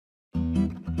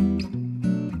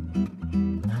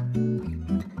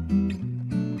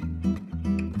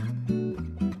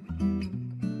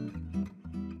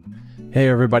Hey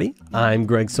everybody, I'm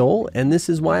Greg Sowell, and this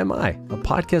is Why Am I, a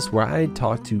podcast where I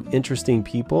talk to interesting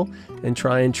people and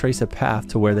try and trace a path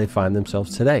to where they find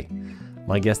themselves today.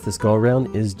 My guest this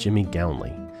go-around is Jimmy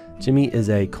Gownley. Jimmy is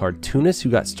a cartoonist who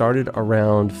got started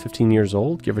around 15 years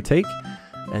old, give or take,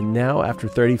 and now after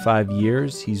 35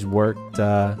 years, he's worked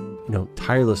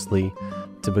tirelessly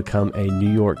to become a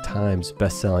New York Times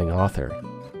best-selling author.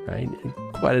 Right?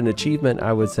 Quite an achievement,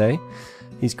 I would say.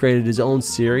 He's created his own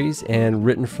series and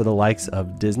written for the likes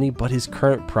of Disney, but his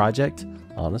current project,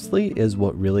 honestly, is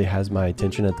what really has my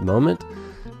attention at the moment.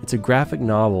 It's a graphic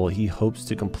novel he hopes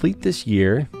to complete this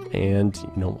year, and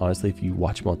honestly, if you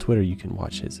watch him on Twitter, you can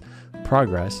watch his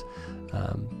progress.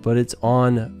 But it's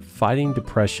on fighting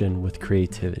depression with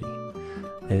creativity.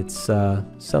 It's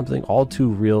something all too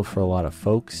real for a lot of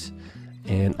folks,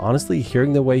 and honestly,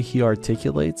 hearing the way he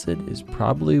articulates it is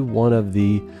probably one of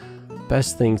the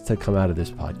best things to come out of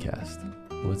this podcast.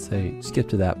 I would say skip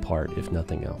to that part if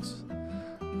nothing else.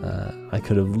 I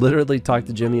could have literally talked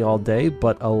to Jimmy all day,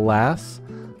 but alas,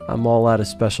 I'm all out of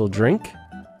special drink.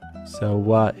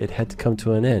 So it had to come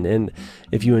to an end. And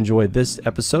if you enjoyed this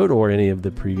episode or any of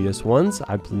the previous ones,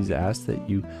 I please ask that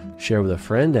you share with a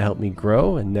friend to help me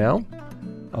grow. And now,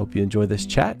 I hope you enjoy this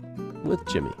chat with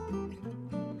Jimmy.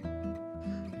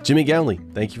 Jimmy Gownley,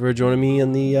 thank you for joining me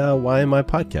on the Why Am I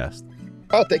podcast.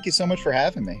 Oh, thank you so much for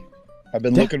having me. I've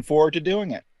been looking forward to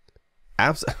doing it.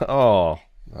 Oh,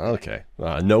 okay.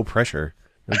 No pressure.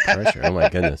 No pressure. Oh, my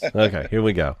goodness. Okay, here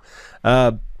we go.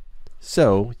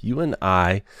 So you and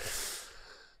I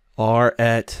are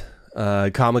at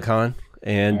Comic-Con,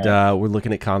 and we're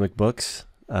looking at comic books.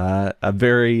 A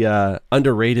very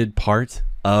underrated part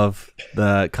of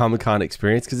the Comic-Con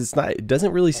experience, because it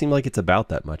doesn't really seem like it's about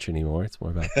that much anymore. It's more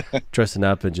about dressing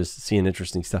up and just seeing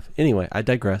interesting stuff. Anyway, I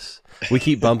digress. We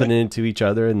keep bumping into each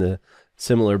other in the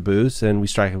similar booths, and we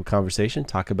strike up a conversation,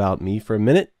 talk about me for a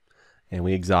minute, and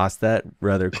we exhaust that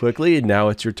rather quickly. And now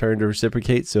it's your turn to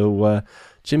reciprocate. So,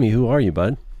 Jimmy, who are you,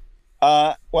 bud?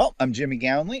 Well, I'm Jimmy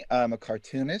Gownley. I'm a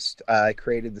cartoonist. I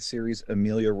created the series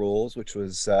Amelia Rules, which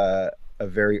was a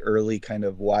very early kind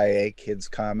of YA kids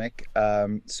comic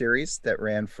series that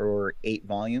ran for 8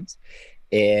 volumes.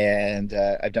 And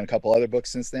I've done a couple other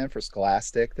books since then for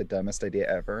Scholastic, The Dumbest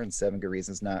Idea Ever, and 7 Good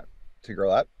Reasons Not to Grow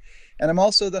Up. And I'm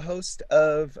also the host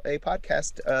of a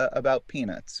podcast about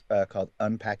peanuts called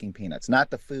Unpacking Peanuts. Not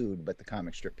the food, but the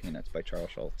comic strip Peanuts by Charles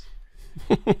Schulz.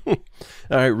 All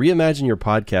right, reimagine your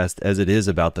podcast as it is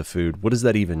about the food. What does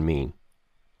that even mean?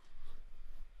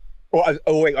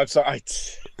 Wait, I'm sorry.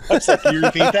 I'm sorry. Can you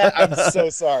repeat that? I'm so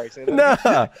sorry. No,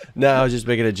 I was just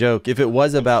making a joke. If it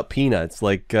was about peanuts,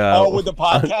 like would the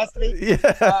podcast be?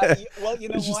 Yeah. Well, you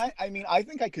know what? I mean, I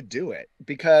think I could do it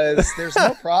because there's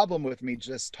no problem with me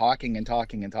just talking and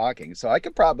talking and talking. So I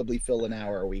could probably fill an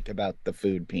hour a week about the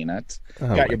food peanuts. You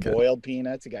got your boiled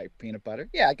peanuts. You got your peanut butter.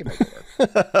 Yeah, I can make it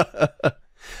work.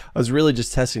 I was really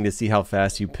just testing to see how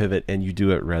fast you pivot, and you do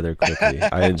it rather quickly.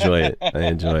 I enjoy it.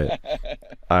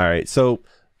 All right. So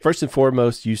first and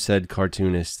foremost, you said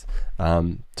cartoonist.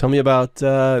 Tell me about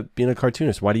being a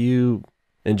cartoonist. Why do you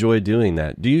enjoy doing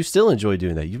that? Do you still enjoy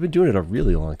doing that? You've been doing it a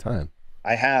really long time.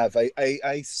 I have.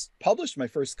 I published my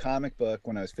first comic book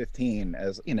when I was 15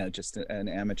 as, just an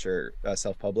amateur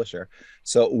self-publisher.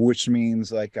 So, which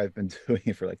means like I've been doing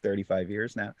it for like 35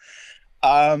 years now.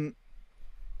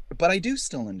 But I do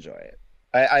still enjoy it.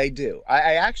 I do.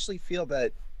 I actually feel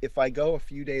that if I go a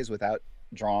few days without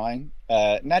drawing,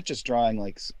 not just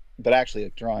drawing but actually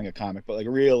drawing a comic, but like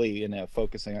really,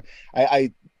 focusing on,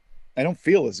 I don't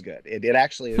feel as good. It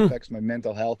actually affects my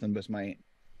mental health and just my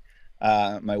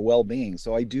well-being.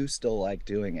 So I do still like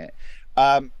doing it.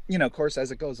 Of course,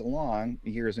 as it goes along,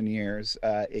 years and years,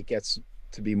 it gets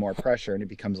to be more pressure, and it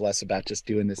becomes less about just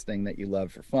doing this thing that you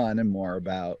love for fun and more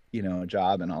about, a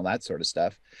job and all that sort of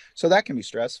stuff. So that can be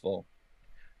stressful.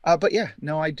 But yeah,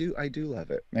 no, I do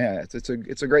love it. Yeah, it's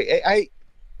a great,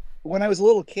 when I was a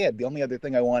little kid, the only other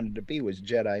thing I wanted to be was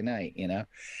Jedi Knight,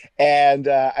 and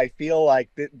I feel like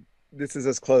this is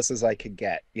as close as I could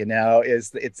get,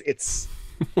 it's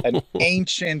an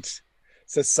ancient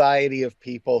society of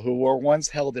people who were once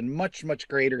held in much, much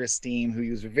greater esteem, who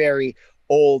use very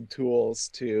old tools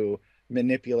to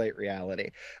manipulate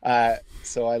reality.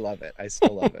 So I love it. I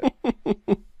still love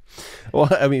it. Well,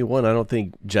 I mean, I don't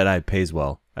think Jedi pays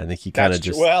well. I think he kind of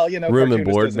just room and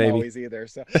board, maybe. Always either,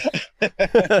 so.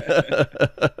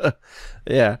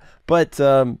 Yeah, but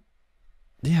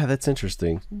yeah, that's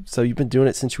interesting. So you've been doing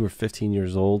it since you were 15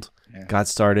 years old. Yeah. Got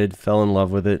started, fell in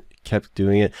love with it, kept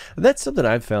doing it. And that's something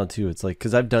I've found too. It's like,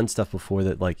 because I've done stuff before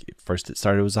that, like, first it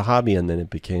started as a hobby and then it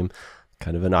became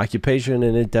kind of an occupation,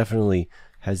 and it definitely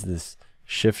has this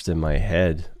shift in my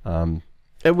head. And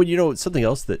when, something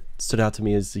else that stood out to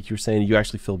me is like you were saying you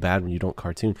actually feel bad when you don't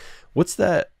cartoon. What's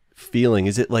that feeling?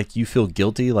 Is it like you feel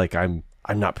guilty, like I'm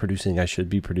not producing, I should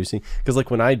be producing? Because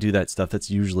like when I do that stuff, that's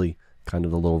usually kind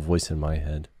of the little voice in my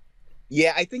head.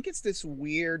 Yeah, I think it's this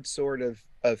weird sort of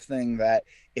thing that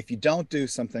if you don't do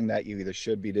something that you either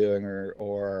should be doing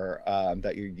or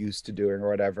that you're used to doing or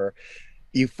whatever,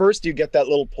 you get that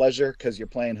little pleasure because you're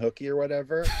playing hooky or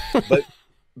whatever,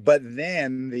 but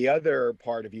then the other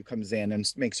part of you comes in and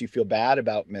makes you feel bad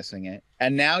about missing it,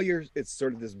 and now it's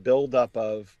sort of this buildup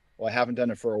of, well, I haven't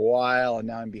done it for a while and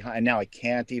now I'm behind and now I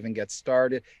can't even get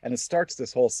started, and it starts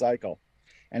this whole cycle.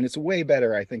 And it's way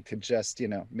better, I think, to just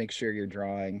make sure you're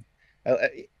drawing,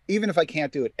 even if I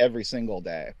can't do it every single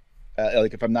day,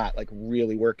 like if I'm not like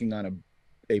really working on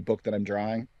a book that I'm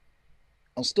drawing,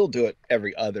 I'll still do it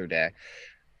every other day.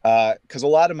 Because a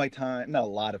lot of my time, not a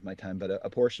lot of my time, but a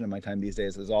portion of my time these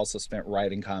days is also spent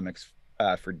writing comics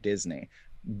for Disney,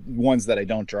 ones that I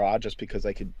don't draw just because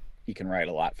you can write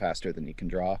a lot faster than you can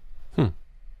draw.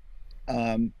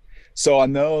 Hmm. So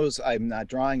on those, I'm not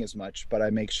drawing as much, but I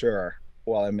make sure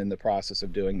while I'm in the process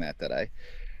of doing that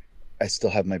I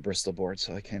still have my Bristol board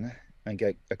so I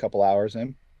get a couple hours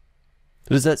in.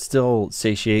 Does that still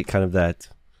satiate kind of that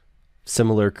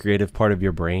similar creative part of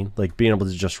your brain, like being able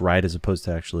to just write as opposed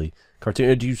to actually cartoon?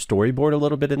 Or do you storyboard a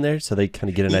little bit in there so they kind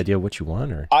of get an idea of what you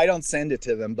want? Or I don't send it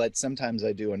to them, but sometimes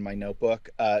I do in my notebook.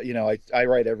 I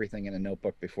write everything in a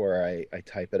notebook before I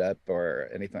type it up or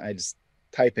anything.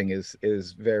 Typing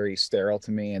is very sterile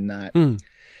to me and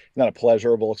not a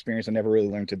pleasurable experience. I never really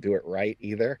learned to do it right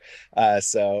either.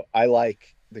 So I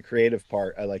like the creative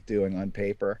part. I like doing on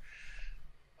paper.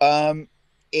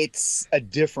 It's a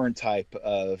different type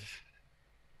of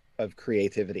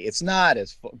creativity. It's not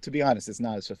as, to be honest, it's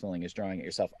not as fulfilling as drawing it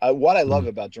yourself. What I love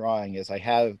about drawing is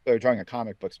or drawing a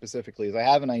comic book specifically, is I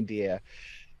have an idea,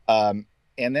 and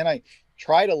then I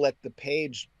try to let the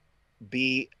page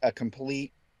be a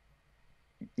complete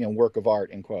work of art,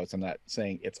 in quotes. I'm not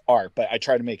saying it's art, but I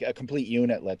try to make a complete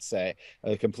unit, let's say,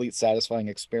 a complete satisfying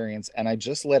experience, and I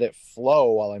just let it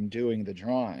flow while I'm doing the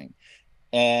drawing.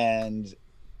 And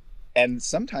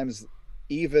sometimes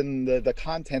even the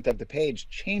content of the page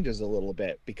changes a little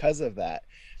bit because of that.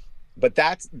 But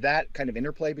that kind of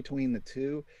interplay between the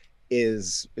two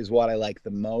is what I like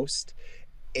the most.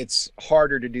 It's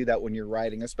harder to do that when you're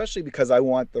writing, especially because I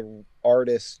want the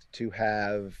artist to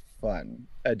have fun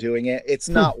doing it. It's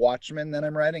not Watchmen that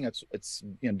I'm writing. It's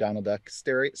Donald Duck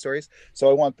stories. So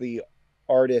I want the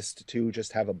artist to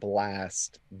just have a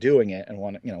blast doing it and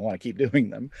want to keep doing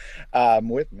them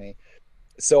with me.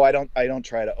 So I don't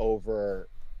try to over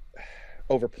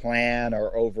plan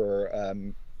or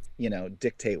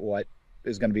dictate what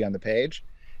is going to be on the page.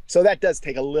 So that does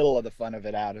take a little of the fun of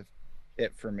it out of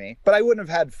it for me. But I wouldn't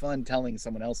have had fun telling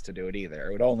someone else to do it either.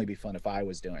 It would only be fun if I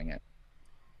was doing it.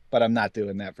 But I'm not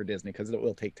doing that for Disney because it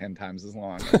will take 10 times as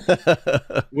long.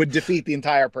 Would defeat the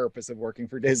entire purpose of working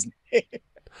for Disney.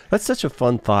 That's such a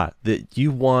fun thought that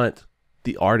you want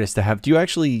the artist to have. You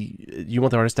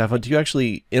want the artist to have fun? Do you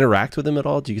actually interact with them at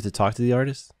all? Do you get to talk to the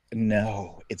artist?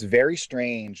 No, it's very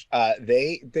strange.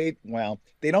 They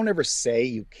don't ever say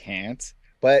you can't,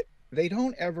 but they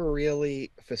don't ever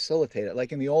really facilitate it.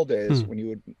 Like in the old days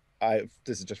when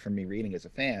this is just from me reading as a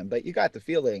fan, but you got the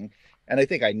feeling, and I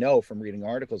think I know from reading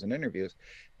articles and interviews,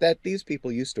 that these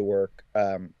people used to work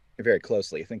very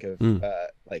closely. Think of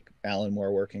like Alan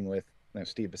Moore working with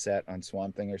Steve Bissette on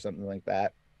Swamp Thing or something like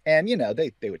that. And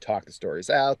they would talk the stories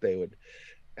out, they would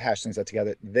hash things out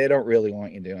together. They don't really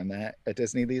want you doing that at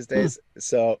Disney these days.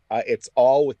 So it's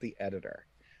all with the editor,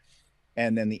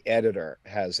 and then the editor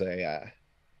has a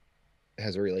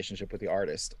relationship with the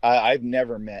artist. I've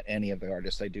never met any of the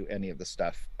artists I do any of the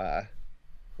stuff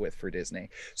with for Disney.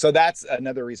 So that's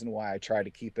another reason why I try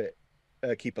to keep it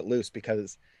loose,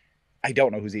 because I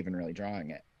don't know who's even really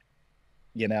drawing it.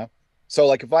 So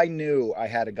like if I knew I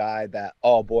had a guy that,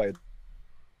 oh boy,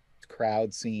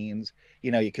 crowd scenes,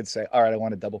 you could say, all right, I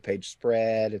want a double page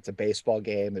spread, it's a baseball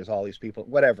game, there's all these people,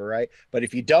 whatever, right? But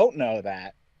if you don't know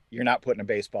that, you're not putting a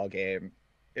baseball game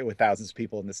with thousands of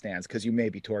people in the stands, because you may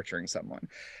be torturing someone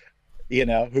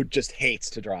who just hates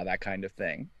to draw that kind of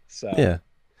thing. So yeah,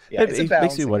 it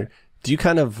makes me wonder, do you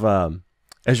kind of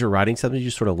as you're writing something, you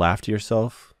sort of laugh to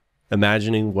yourself,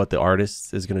 imagining what the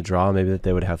artist is going to draw, maybe that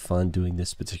they would have fun doing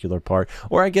this particular part?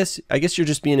 Or I guess you're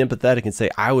just being empathetic and say,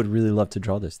 I would really love to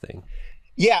draw this thing.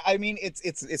 Yeah, I mean,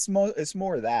 it's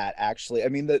more that, actually. I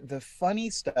mean, the funny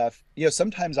stuff,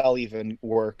 sometimes I'll even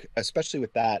work, especially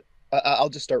with that, I'll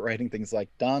just start writing things like,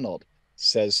 Donald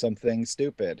says something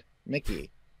stupid,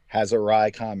 Mickey has a wry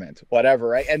comment, whatever,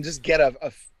 right? And just get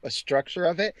a structure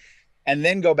of it, and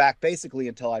then go back basically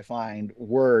until I find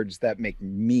words that make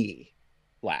me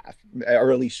laugh,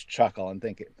 or at least chuckle and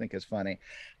think it's funny.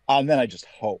 Then I just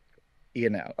hope,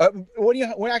 when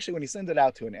you send it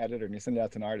out to an editor and you send it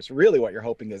out to an artist, really what you're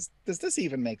hoping is, does this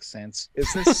even make sense?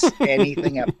 Is this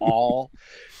anything at all?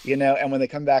 And when they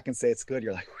come back and say it's good,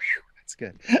 you're like, whew, that's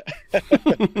good.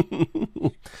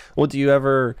 Well, do you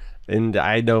ever, and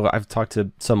I know I've talked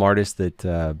to some artists that,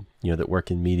 that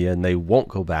work in media, and they won't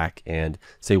go back and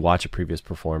say, watch a previous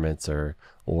performance or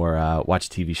watch a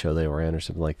TV show they were in or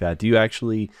something like that. Do you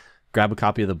actually grab a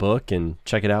copy of the book and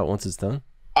check it out once it's done?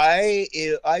 I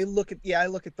look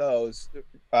at those.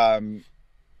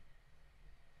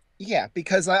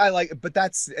 Because I like, but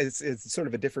it's sort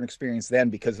of a different experience then,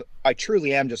 because I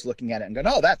truly am just looking at it and going,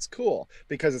 oh, that's cool,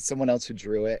 because it's someone else who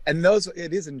drew it. And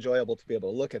it is enjoyable to be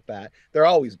able to look at that. They're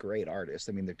always great artists.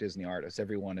 I mean, they're Disney artists.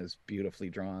 Everyone is beautifully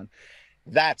drawn.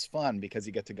 That's fun because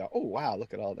you get to go, oh, wow,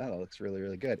 look at all that. It looks really,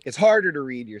 really good. It's harder to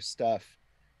read your stuff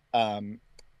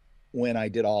when I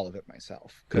did all of it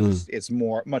myself, because it's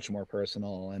much more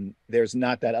personal, and there's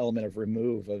not that element of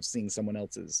remove of seeing someone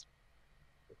else's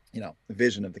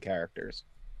vision of the characters.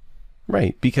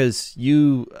 Right, because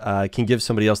you can give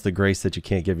somebody else the grace that you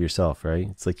can't give yourself, right?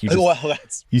 It's like you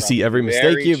see every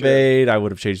mistake you made. I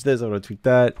would have changed this, I would have tweaked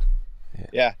that.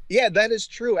 Yeah, that is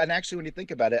true. And actually, when you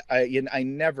think about it, I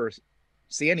never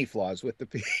see any flaws with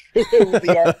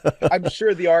the art. I'm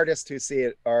sure the artists who see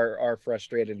it are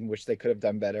frustrated and wish they could have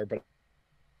done better, but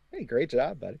hey, great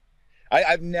job, buddy.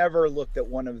 I've never looked at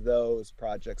one of those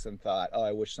projects and thought, oh,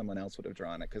 I wish someone else would have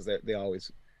drawn it, because they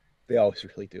always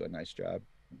really do a nice job.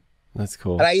 That's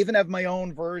cool. And I even have my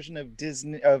own version of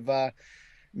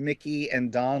Mickey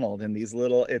and Donald, and these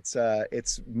little, it's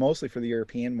mostly for the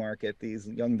European market, these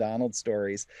young Donald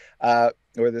stories,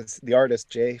 where the artist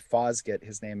Jay Fosgett,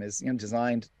 his name is,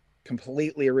 designed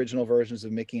completely original versions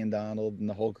of Mickey and Donald and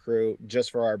the whole crew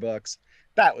just for our books.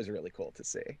 That was really cool to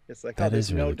see. It's like,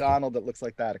 there's no Donald that looks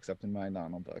like that except in my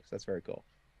Donald books. That's very cool.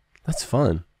 That's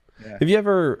fun. Yeah. Have you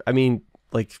ever,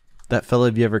 like that fella,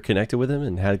 have you ever connected with him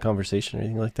and had a conversation or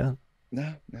anything like that?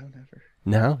 No, never.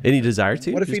 No? Any desire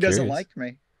to? What if he doesn't like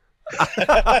me?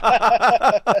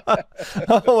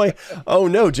 Oh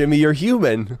no, Jimmy, you're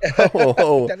human.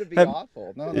 That'd be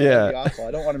awful. No, that'd be awful.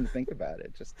 I don't want him to think about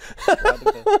it.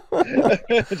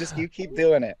 Just you keep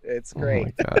doing it. It's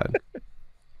great. Oh my God.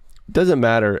 Doesn't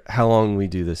matter how long we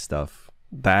do this stuff.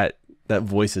 That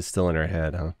voice is still in our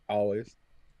head, huh? Always.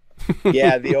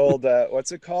 Yeah, the old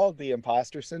what's it called? The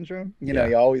imposter syndrome. You know,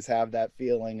 you always have that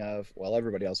feeling of, well,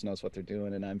 everybody else knows what they're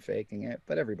doing and I'm faking it,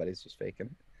 but everybody's just faking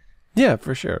it. Yeah,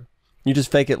 for sure. You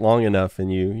just fake it long enough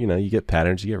and you get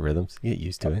patterns, you get rhythms, you get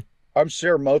used to it. I'm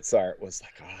sure Mozart was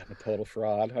like, oh, I'm a total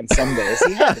fraud on some days.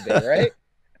 He had to be, right?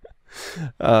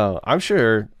 I'm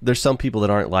sure there's some people that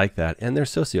aren't like that, and they're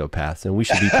sociopaths, and we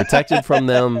should be protected from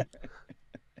them.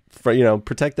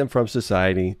 Protect them from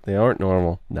society. They aren't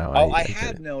normal. No, I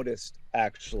have noticed,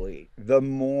 actually, the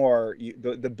more you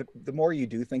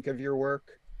do think of your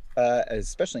work,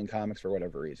 especially in comics for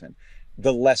whatever reason,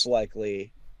 the less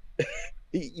likely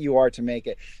you are to make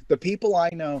it. The people I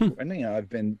know, and I've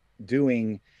been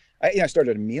doing, I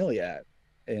started Amelia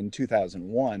in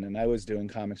 2001, and I was doing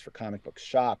comics for comic book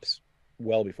shops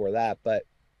well before that, but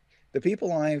the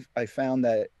people I found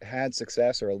that had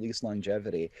success, or at least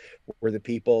longevity, were the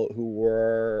people who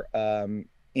were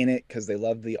in it because they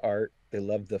loved the art, they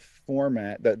loved the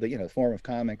format, the form of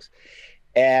comics,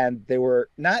 and they were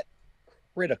not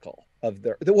critical of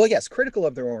critical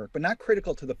of their work, but not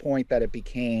critical to the point that it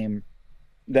became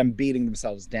them beating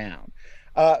themselves down,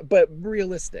 but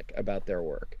realistic about their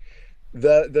work.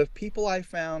 The people I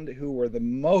found who were the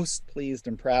most pleased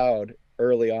and proud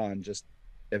early on just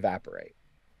evaporate.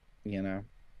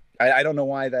 I don't know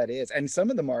why that is, and some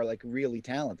of them are like really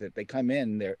talented. They come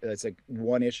in there, it's like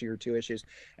one issue or two issues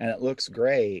and it looks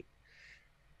great,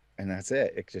 and that's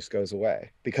it just goes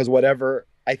away, because whatever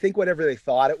they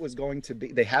thought it was going to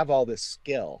be, they have all this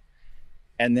skill,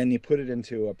 and then you put it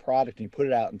into a product and you put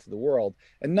it out into the world,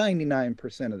 and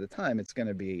 99% of the time it's going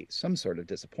to be some sort of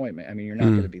disappointment. I mean, you're not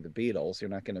going to be the Beatles,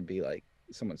 you're not going to be like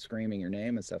someone screaming your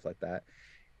name and stuff like that.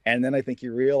 And then I think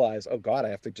you realize, oh God, I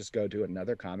have to just go do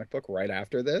another comic book right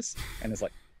after this. And it's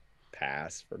like,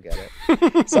 pass, forget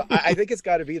it. So I think it's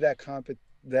got to be that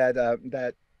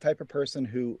type of person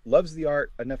who loves the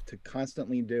art enough to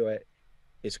constantly do it,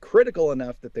 is critical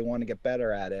enough that they want to get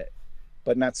better at it,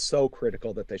 but not so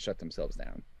critical that they shut themselves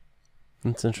down.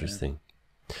 That's interesting.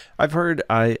 Yeah.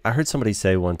 I heard somebody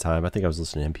say one time, I think I was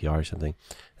listening to NPR or something,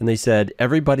 and they said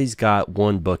everybody's got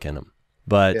one book in them,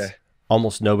 but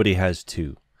almost nobody has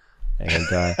two.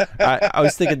 And I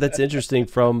was thinking that's interesting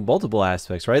from multiple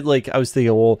aspects, right? Like I was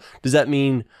thinking, well, does that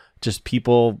mean just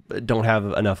people don't have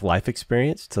enough life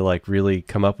experience to like really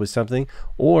come up with something?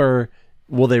 Or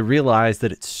will they realize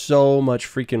that it's so much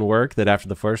freaking work that after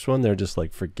the first one, they're just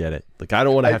like, forget it. Like, I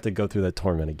don't want to have to go through that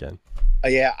torment again.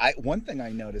 Yeah, one thing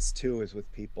I noticed too is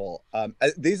with people,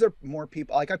 these are more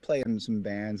people, like I play in some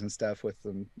bands and stuff with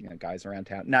them, you know, guys around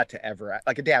town, not to ever,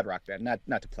 like a dad rock band,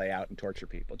 not to play out and torture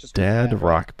people, just dad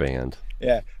rock band.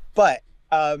 Yeah. But,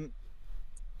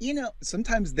 you know,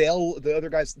 sometimes the other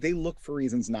guys, they look for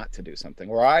reasons not to do something,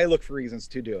 or I look for reasons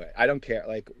to do it. I don't care.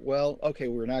 Like, well, okay,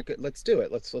 we're not good. Let's do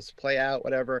it. Let's play out,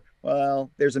 whatever. Well,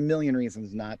 there's a million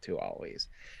reasons not to always.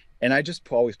 And I just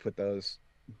always put those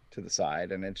to the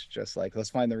side, and it's just like, let's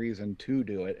find the reason to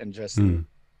do it and just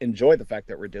enjoy the fact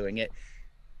that we're doing it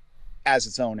as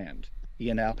its own end,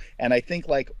 you know? And I think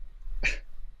like,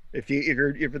 if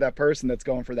you're that person that's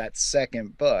going for that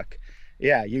second book,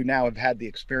 yeah, you now have had the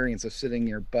experience of sitting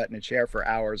your butt in a chair for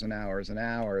hours and hours and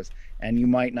hours, and you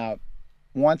might not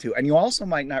want to. And you also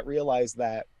might not realize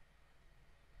that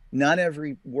not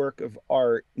every work of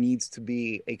art needs to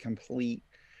be a complete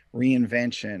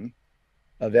reinvention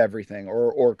of everything,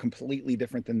 or completely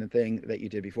different than the thing that you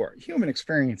did before. Human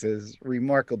experience is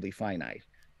remarkably finite.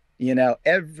 You know,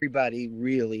 everybody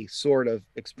really sort of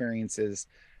experiences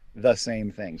the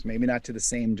same things, maybe not to the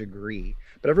same degree,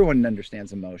 but everyone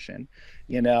understands emotion.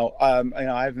 You know,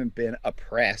 I haven't been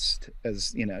oppressed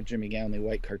as, you know, Jimmy Gownley,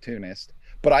 white cartoonist,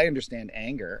 but I understand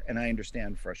anger and I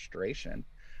understand frustration,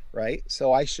 right?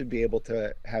 So I should be able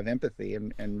to have empathy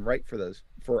and write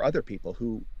for other people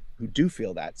who do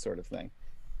feel that sort of thing.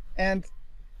 And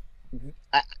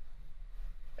I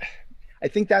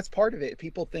think that's part of it.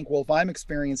 People think, well, if I'm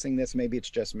experiencing this, maybe it's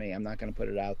just me. I'm not going to put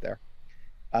it out there.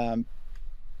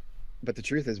 But the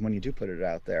truth is, when you do put it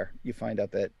out there, you find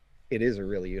out that it is a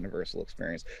really universal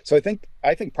experience. So I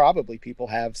think probably people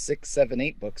have 6, 7,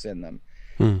 8 books in them,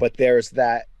 but there's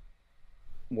that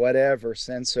whatever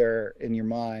censor in your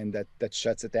mind that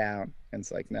shuts it down. And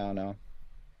it's like, no,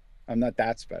 I'm not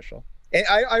that special. And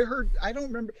I heard, I don't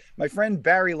remember, my friend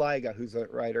Barry Liga, who's a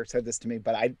writer, said this to me,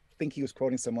 but I think he was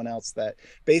quoting someone else, that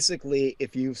basically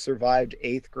if you survived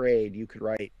 8th grade, you could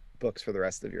write books for the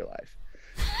rest of your life.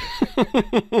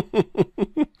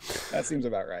 That seems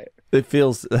about right. It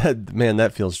feels, man,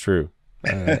 that feels true.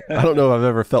 I don't know if I've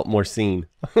ever felt more seen.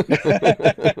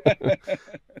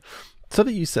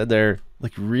 Something you said there,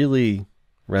 like, really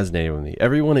resonated with me.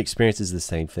 Everyone experiences the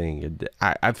same thing. And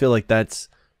I feel like that's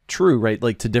true, right?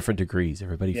 Like, to different degrees.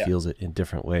 Everybody feels it in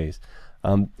different ways.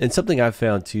 And something I've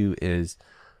found too is,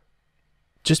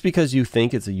 just because you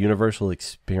think it's a universal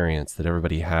experience that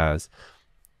everybody has,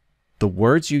 the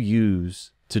words you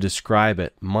use to describe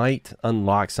it might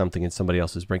unlock something in somebody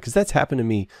else's brain. Because that's happened to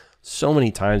me so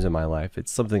many times in my life.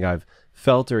 It's something I've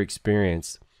felt or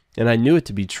experienced, and I knew it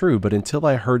to be true, but until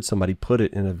I heard somebody put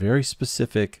it in a very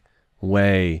specific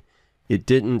way, I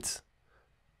didn't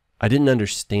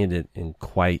understand it in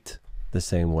quite the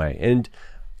same way. And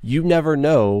you never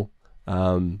know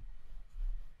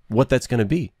what that's going to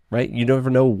be, right? You never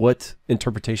know what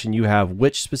interpretation you have,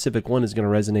 which specific one is going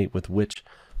to resonate with which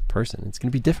person. It's going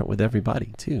to be different with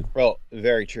everybody too. Well,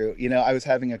 very true. You know, I was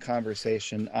having a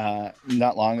conversation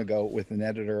not long ago with an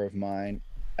editor of mine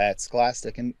at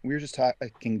Scholastic, and we were just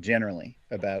talking generally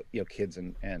about, you know, kids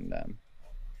and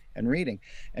reading.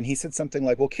 And he said something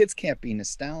like, well, kids can't be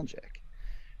nostalgic.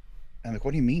 I'm like,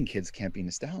 what do you mean kids can't be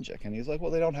nostalgic? And he's like,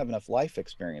 well, they don't have enough life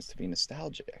experience to be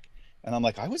nostalgic. And I'm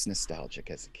like, I was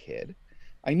nostalgic as a kid.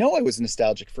 I know I was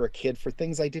nostalgic for a kid for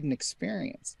things I didn't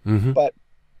experience. But,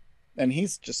 and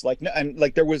he's just like, no, and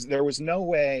like there was no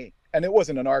way, and it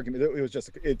wasn't an argument. It was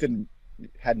just,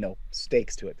 had no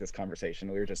stakes to it, this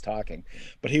conversation. We were just talking.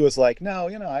 But he was like, no,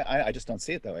 you know, I just don't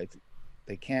see it that way.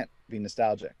 They can't be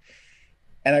nostalgic.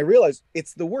 And I realized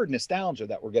it's the word nostalgia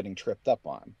that we're getting tripped up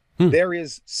on. There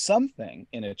is something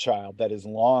in a child that is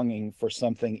longing for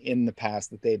something in the past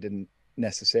that they didn't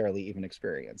necessarily even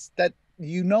experience. That,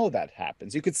 you know, that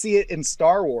happens. You could see it in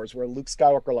Star Wars, where Luke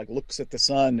Skywalker like looks at the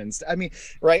sun, and I mean,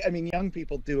 right? I mean, young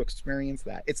people do experience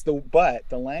that. But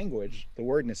the language, the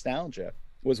word nostalgia,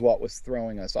 was what was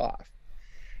throwing us off.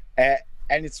 And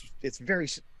it's very,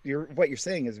 what you're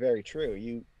saying is very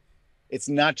true. It's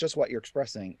not just what you're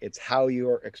expressing, it's how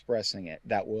you're expressing it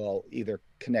that will either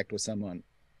connect with someone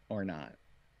or not.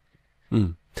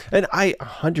 And I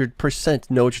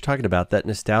 100% know what you're talking about, that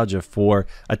nostalgia for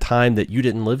a time that you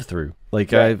didn't live through.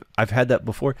 Like, right. I've had that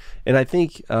before. And I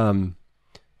think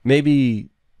maybe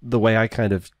the way I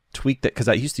kind of tweaked it, because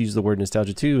I used to use the word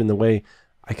nostalgia too, and the way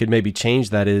I could maybe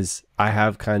change that is I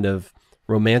have kind of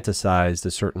romanticized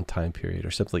a certain time period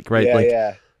or something, like, right? Yeah,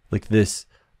 yeah, Like this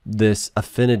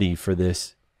affinity for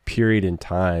this period in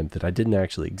time that I didn't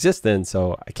actually exist in.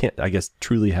 So I can't, I guess,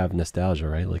 truly have nostalgia,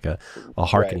 right? Like a right,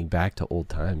 hearkening back to old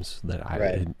times that I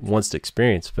right. had once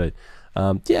experienced. But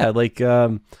yeah, like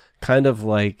kind of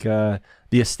like the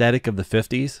aesthetic of the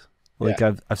 50s. Yeah, Like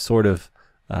I've sort of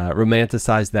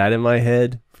romanticized that in my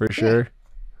head for yeah. sure.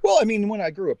 Well, I mean, when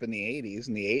I grew up in the '80s,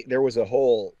 there was a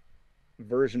whole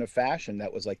version of fashion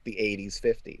that was like the '80s,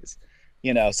 '50s.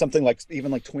 Something like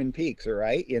even like Twin Peaks, all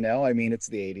right? I mean, it's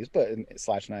the '80s, but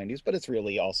slash '90s, but it's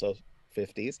really also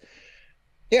 '50s.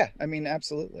 Yeah, I mean,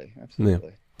 absolutely, Yeah.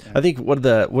 absolutely. Yeah, I think one of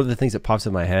the things that pops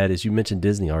in my head is, you mentioned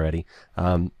Disney already,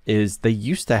 is they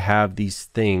used to have these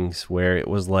things where it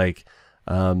was like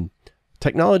um,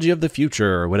 technology of the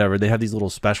future or whatever. They have these little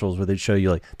specials where they'd show you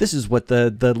like, this is what the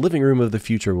living room of the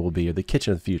future will be, or the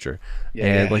kitchen of the future. yeah,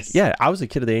 And like, yes, yeah, I was a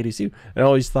kid of the 80s too, and I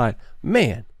always thought,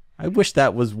 man, I wish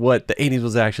that was what the 80s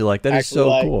was actually like. That is actually, so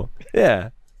like, cool. Yeah.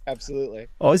 absolutely.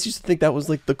 I always used to think that was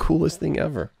like the coolest thing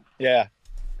ever. Yeah,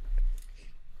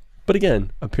 But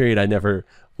again, a period I never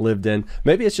lived in.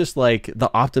 Maybe it's just like the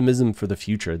optimism for the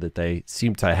future that they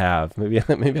seem to have. Maybe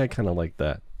I kind of like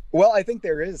that. well, I think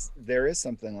there is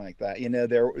something like that.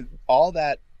 There all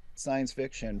that science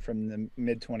fiction from the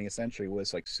mid 20th century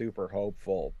was like super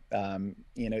hopeful.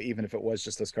 Even if it was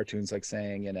just those cartoons like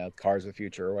saying, cars of the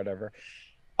future or whatever.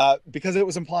 Because it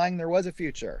was implying there was a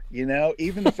future.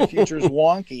 Even if the future is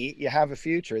wonky, you have a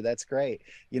future. That's great.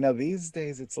 These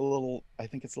days I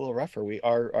think it's a little rougher.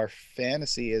 Our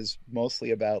fantasy is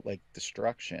mostly about like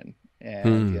destruction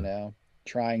and, Hmm.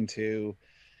 trying to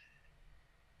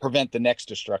prevent the next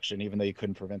destruction, even though you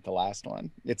couldn't prevent the last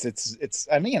one. It's.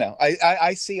 I mean,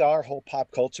 I see our whole pop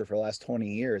culture for the last 20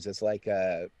 years as like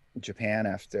Japan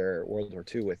after World War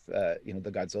II with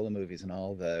the Godzilla movies and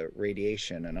all the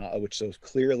radiation and all, which so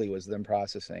clearly was them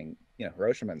processing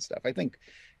Hiroshima and stuff. I think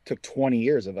it took 20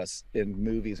 years of us in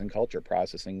movies and culture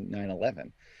processing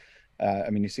 9/11. I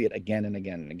mean, you see it again and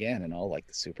again and again in all like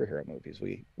the superhero movies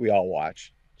we all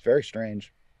watch. It's very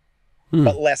strange, Hmm.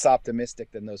 but less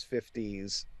optimistic than those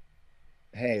 50s.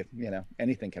 Hey,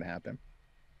 anything can happen.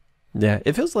 Yeah,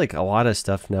 it feels like a lot of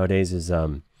stuff nowadays is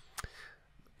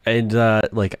and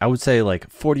like I would say like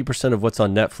 40% of what's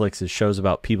on Netflix is shows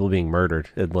about people being murdered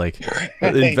and like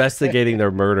Right. investigating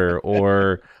their murder,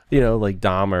 or like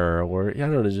Dahmer, or I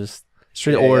don't know, just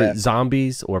straight, Yeah, or yeah.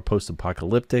 zombies, or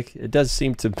post-apocalyptic. It does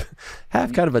seem to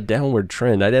have kind of a downward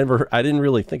trend. I didn't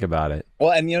really think about it.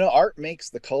 Well, and art makes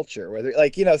the culture. Whether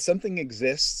like something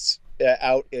exists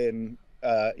out in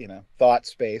thought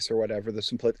space or whatever, the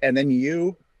simplicity, and then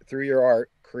you through your art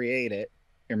create it,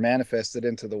 you're manifested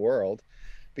into the world.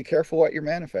 Be careful what you're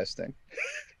manifesting.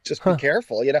 Just be Huh.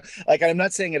 careful. Like I'm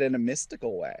not saying it in a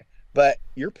mystical way, but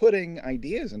you're putting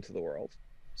ideas into the world,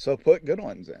 so put good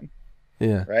ones in,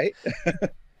 Yeah. right?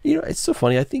 It's so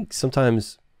funny. I think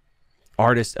sometimes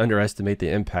artists underestimate the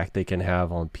impact they can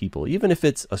have on people, even if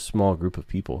it's a small group of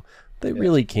people. They Yeah,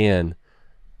 really can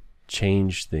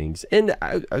change things. And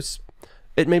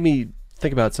it made me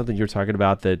think about something you're talking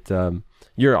about, that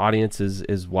your audience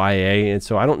is YA, and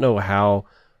so I don't know how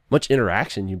much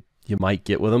interaction you might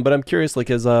get with them. But I'm curious, like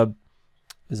as a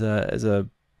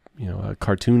a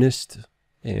cartoonist,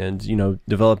 and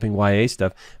developing YA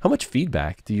stuff, how much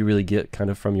feedback do you really get kind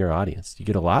of from your audience? Do you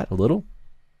get a lot, a little?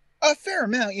 a fair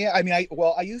amount. Yeah, I mean,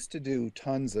 I used to do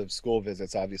tons of school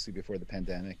visits, obviously before the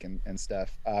pandemic and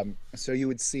stuff. So you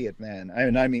would see it then.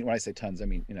 I mean, when I say tons, I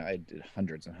mean I did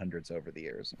hundreds and hundreds over the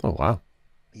years. Oh wow.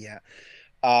 Yeah.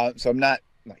 So I'm not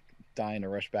like dying to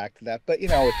rush back to that, but with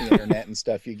the internet and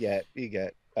stuff, you get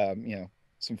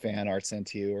some fan art sent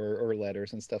to you or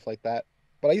letters and stuff like that.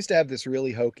 But I used to have this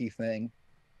really hokey thing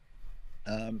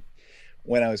um,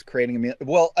 when I was creating a meal.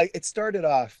 Well, it started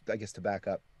off, I guess, to back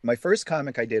up. My first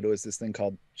comic I did was this thing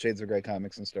called Shades of Grey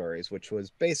Comics and Stories, which was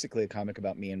basically a comic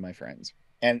about me and my friends.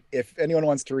 And if anyone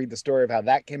wants to read the story of how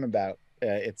that came about,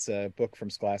 it's a book from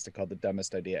Scholastic called The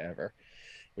Dumbest Idea Ever,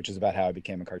 which is about how I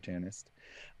became a cartoonist.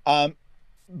 Um,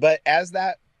 but as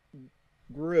that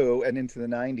grew and into the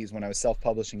 90s, when I was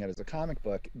self-publishing it as a comic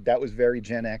book, that was very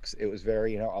Gen X. It was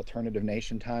very, alternative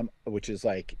nation time, which is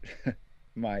like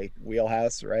my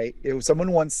wheelhouse, right?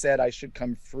 Someone once said I should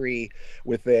come free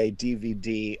with a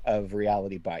DVD of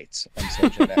Reality Bites. I'm so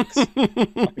Gen X.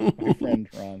 My friend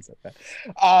Ron said that.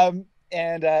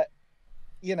 And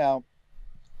you know,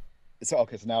 so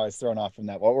okay, so now I was thrown off from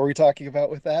that. What were we talking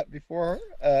about with that before?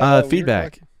 We were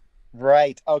Feedback. talking,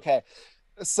 right? Okay,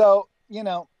 so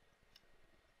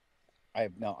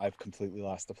I've completely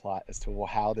lost the plot as to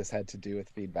how this had to do with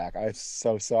feedback. I'm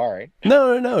so sorry.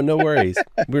 No worries.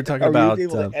 We were talking Are we about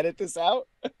able to edit this out?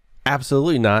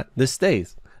 absolutely not. This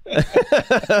stays.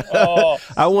 Oh,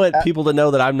 I want people to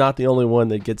know that I'm not the only one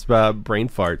that gets brain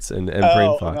farts and brain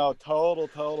oh fog. no,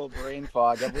 total brain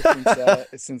fog ever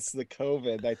since the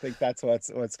COVID. I think that's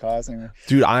what's causing it.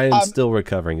 Dude, I am Um, still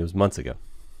recovering. It was months ago.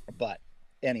 but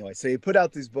anyway, so you put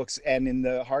out these books, and in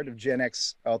the heart of Gen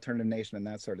X alternative nation and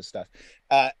that sort of stuff,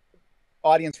 uh,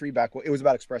 audience feedback, it was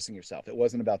about expressing yourself. It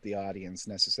wasn't about the audience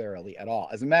necessarily at all.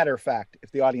 As a matter of fact,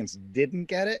 if the audience didn't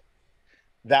get it,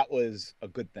 that was a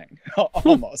good thing.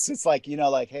 Almost. It's like,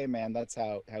 like, hey man, that's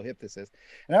how hip this is.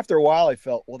 And after a while I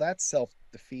felt, well, that's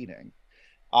self-defeating,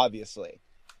 obviously.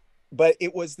 But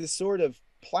it was this sort of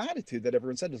platitude that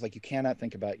everyone said, was like, you cannot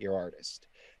think about your artist,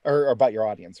 or about your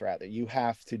audience rather. You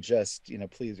have to just,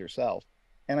 please yourself.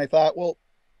 And I thought, well,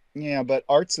 yeah, but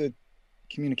art's a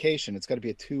communication. It's got to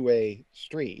be a two-way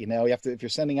street. You have to, if you're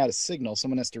sending out a signal,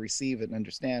 someone has to receive it and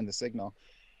understand the signal.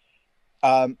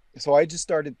 So I just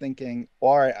started thinking,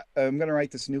 all right, I'm going to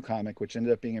write this new comic, which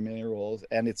ended up being Amelia Rules,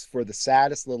 and it's for the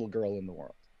saddest little girl in the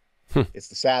world. It's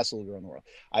the saddest little girl in the world.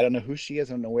 I don't know who she is.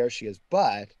 I don't know where she is,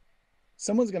 but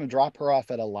someone's going to drop her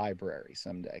off at a library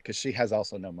someday because she has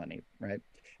also no money, right?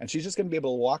 And she's just going to be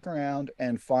able to walk around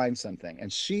and find something,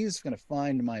 and she's going to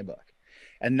find my book.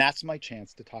 And that's my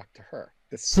chance to talk to her,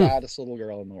 the saddest little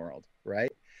girl in the world,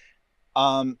 right?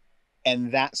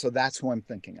 And that's who I'm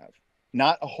thinking of.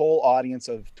 Not a whole audience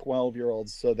of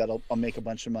 12-year-olds so that I'll make a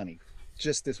bunch of money.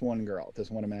 Just this one girl,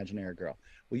 this one imaginary girl.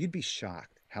 Well, you'd be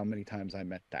shocked how many times I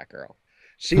met that girl.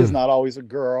 She is not always a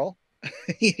girl,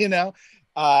 you know.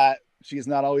 She is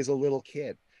not always a little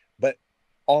kid, but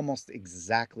almost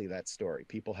exactly that story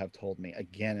people have told me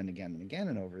again and again and again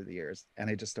and over the years. And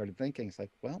I just started thinking, it's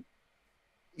like, well,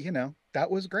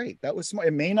 that was great. That was smart.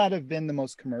 It may not have been the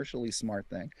most commercially smart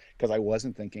thing because I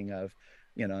wasn't thinking of,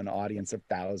 an audience of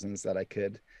thousands that I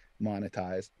could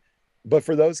monetize. But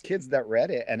for those kids that read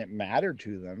it and it mattered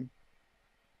to them,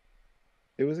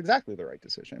 it was exactly the right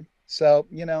decision. So,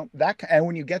 and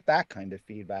when you get that kind of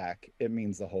feedback, it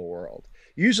means the whole world.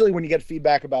 Usually when you get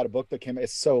feedback about a book that came,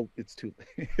 it's too,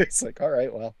 it's like, all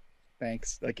right, well,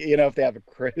 thanks. Like, if they have a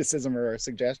criticism or a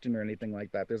suggestion or anything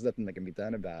like that, there's nothing that can be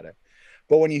done about it.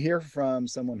 But when you hear from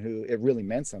someone who it really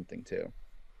meant something to,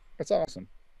 that's awesome.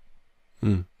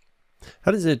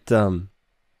 How does it, I'm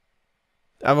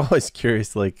always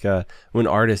curious, like, when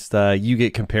artists, you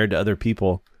get compared to other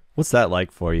people, what's that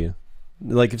like for you?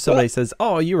 Like if somebody says,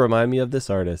 oh, you remind me of this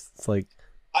artist, it's like,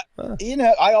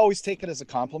 I always take it as a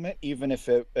compliment, even if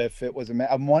it was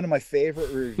one of my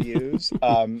favorite reviews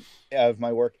of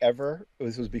my work ever.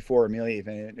 This was before Amelia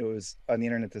even. It was on the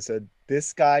internet that said,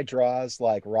 this guy draws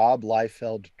like Rob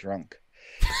Liefeld drunk.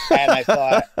 And I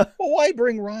thought, well, why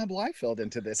bring Rob Liefeld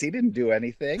into this? He didn't do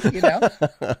anything,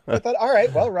 I thought, all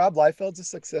right, well, Rob Liefeld's a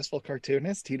successful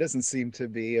cartoonist. He doesn't seem to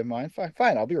be in mine.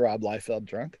 Fine, I'll be Rob Liefeld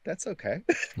drunk. That's okay.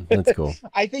 That's cool.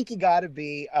 I think you got to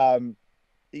be,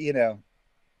 you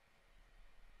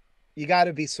got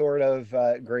to be sort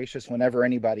of gracious whenever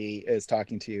anybody is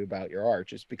talking to you about your art,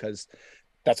 just because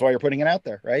that's why you're putting it out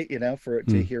there, right?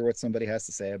 To hear what somebody has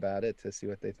to say about it, to see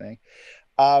what they think.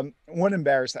 One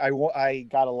embarrassed, I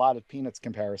got a lot of Peanuts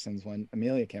comparisons when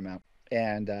Amelia came out,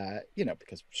 and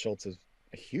because Schultz is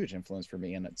a huge influence for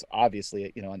me, and it's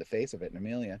obviously on the face of it in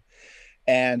Amelia.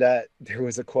 And there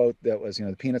was a quote that was,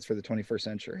 the Peanuts for the 21st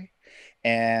century.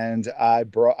 And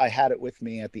I had it with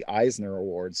me at the Eisner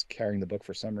Awards, carrying the book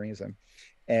for some reason.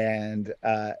 And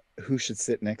who should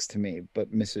sit next to me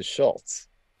but Mrs. Schultz,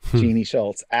 Jeannie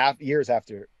Schultz, years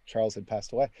after Charles had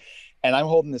passed away. And I'm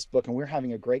holding this book and we're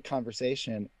having a great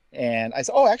conversation. And I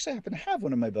said, oh, actually, I happen to have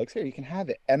one of my books here. You can have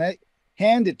it. And I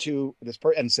hand it to this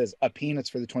person and says, a Peanuts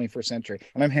for the 21st century.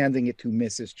 And I'm handing it to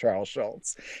Mrs. Charles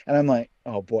Schultz. And I'm like,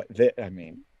 oh boy,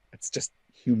 it's just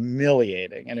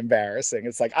humiliating and embarrassing.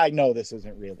 It's like, I know this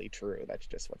isn't really true. That's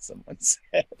just what someone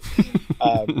said.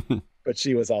 But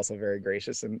she was also very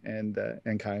gracious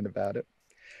and kind about it.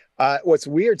 What's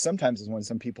weird sometimes is when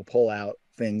some people pull out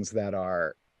things that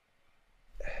are,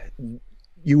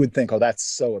 you would think, oh, that's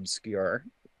so obscure.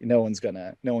 No one's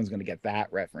gonna get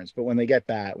that reference. But when they get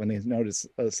that, when they notice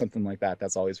something like that,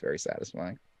 that's always very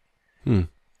satisfying.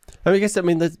 I guess that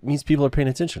means people are paying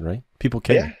attention, right? People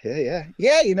care. Yeah.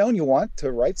 And you want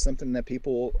to write something that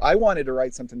I wanted to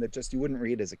write something that just you wouldn't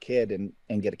read as a kid and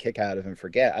get a kick out of and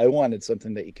forget. I wanted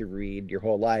something that you could read your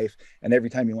whole life, and every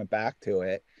time you went back to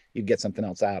it, you'd get something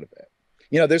else out of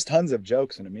it. There's tons of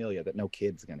jokes in Amelia that no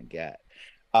kid's gonna get.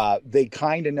 They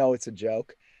kind of know it's a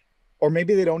joke, or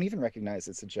maybe they don't even recognize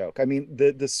it's a joke. I mean,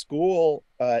 the school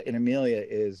in Amelia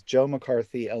is Joe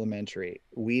McCarthy Elementary,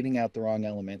 weeding out the wrong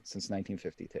element since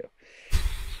 1952.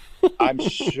 I'm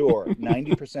sure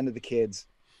 90% of the kids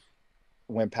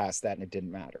went past that and it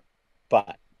didn't matter.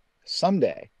 But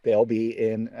someday they'll be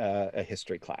in a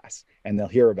history class and they'll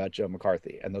hear about Joe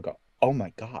McCarthy and they'll go, "Oh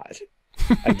my God,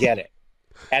 I get it."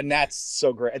 And that's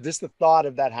so great. Just the thought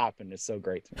of that happened is so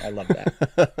great to me. I love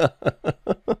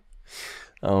that.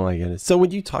 Oh my goodness. So when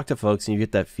you talk to folks and you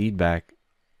get that feedback,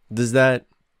 does that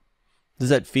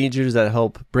feed you? Does that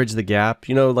help bridge the gap?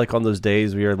 You know, like on those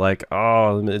days where you're like,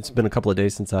 "Oh, it's been a couple of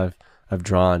days since I've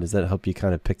drawn." Does that help you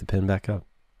kind of pick the pen back up?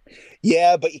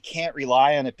 Yeah, but you can't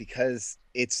rely on it because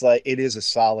it's like it is a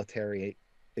solitary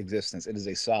existence. It is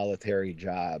a solitary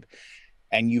job.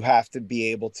 And you have to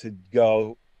be able to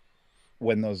go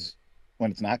when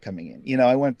it's not coming in. You know,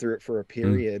 I went through it for a Mm.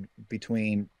 period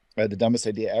between The Dumbest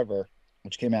Idea Ever,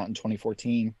 which came out in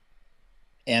 2014,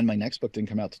 and my next book didn't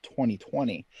come out to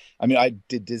 2020. I mean, I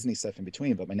did Disney stuff in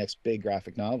between, but my next big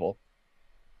graphic novel,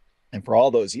 and for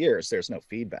all those years there's no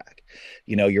feedback.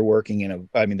 You know, you're working in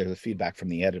a, I mean, there's a feedback from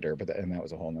the editor, and that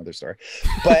was a whole nother story.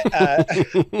 But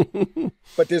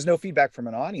but there's no feedback from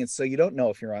an audience, so you don't know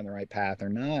if you're on the right path or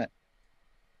not.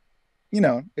 You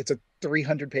know, it's a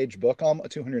 300-page book,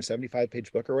 almost a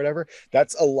 275-page book or whatever.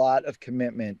 That's a lot of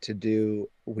commitment to do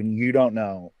when you don't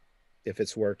know if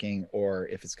it's working or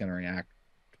if it's going to react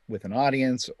with an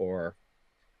audience or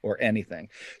anything.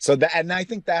 So that, and I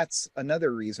think that's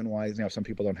another reason why, you know, some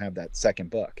people don't have that second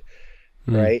book,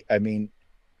 Mm. right? I mean,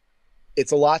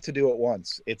 it's a lot to do at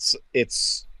once. It's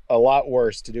a lot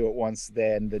worse to do it once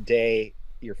than the day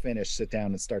you're finished, sit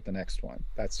down and start the next one.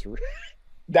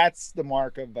 That's the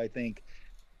mark of, I think,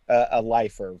 a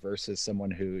lifer versus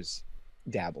someone who's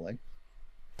dabbling.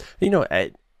 You know,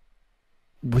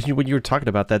 when you were talking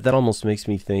about that, that almost makes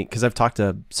me think, because I've talked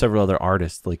to several other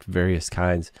artists, like various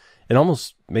kinds. It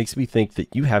almost makes me think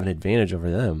that you have an advantage over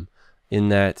them in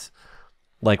that,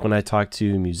 like when I talk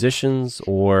to musicians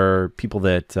or people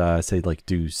that say like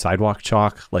do sidewalk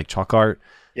chalk, like chalk art,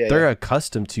 Yeah, they're yeah,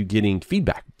 accustomed to getting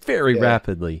feedback very yeah,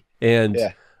 rapidly and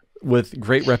yeah, with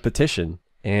great repetition.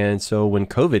 And so when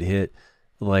COVID hit,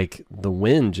 like the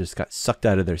wind just got sucked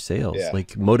out of their sails, yeah,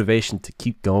 like motivation to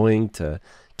keep going, to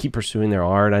keep pursuing their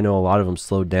art. I know a lot of them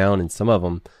slowed down and some of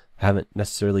them haven't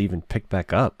necessarily even picked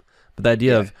back up. But the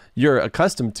idea yeah. of you're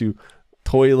accustomed to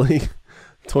toiling,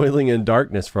 toiling in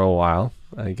darkness for a while,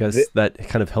 I guess The, that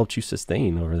kind of helped you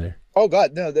sustain over there. oh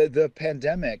God, no, the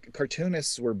pandemic,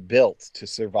 cartoonists were built to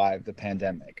survive the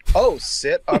pandemic. Oh,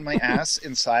 sit on my ass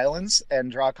in silence and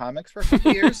draw comics for a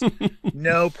couple years?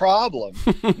 No problem.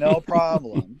 No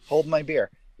problem. Hold my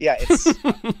beer. Yeah,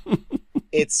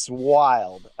 it's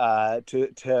wild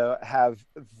to have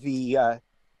the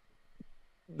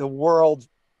world,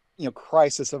 you know,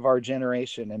 crisis of our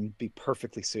generation and be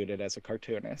perfectly suited as a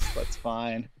cartoonist. That's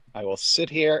fine. I will sit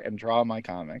here and draw my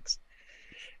comics.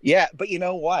 Yeah, but you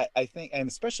know what? I think, and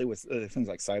especially with things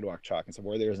like sidewalk chalk and stuff,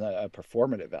 where there's a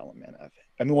performative element of it.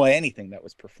 I mean, well, anything that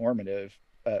was performative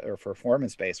or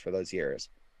performance based for those years,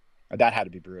 that had to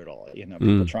be brutal. You know,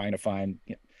 people Mm, trying to find,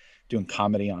 you know, doing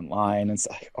comedy online and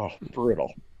stuff. Oh,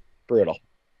 brutal, brutal.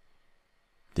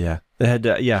 yeah, they had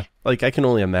to, yeah. Like I can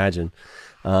only imagine.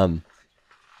 Um,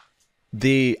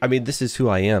 I mean, this is who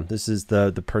I am. This is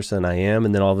the person I am,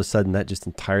 and then all of a sudden that just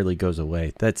entirely goes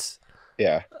away. That's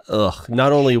Yeah, ugh.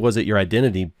 Not only was it your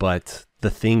identity, but the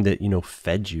thing that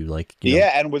fed you, like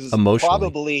yeah, and was emotionally.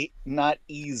 probably not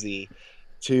easy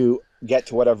to get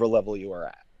to whatever level you were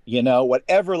at. You know,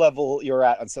 whatever level you're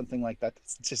at on something like that,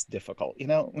 it's just difficult. You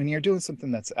know, when you're doing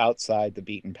something that's outside the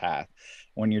beaten path,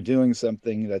 when you're doing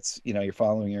something that's, you know, you're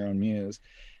following your own muse,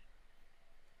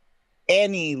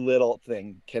 any little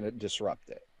thing can disrupt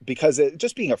it because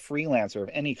just being a freelancer of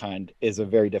any kind is a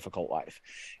very difficult life.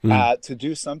 Mm. To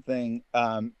do something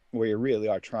where you really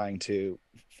are trying to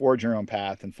forge your own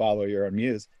path and follow your own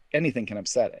muse, anything can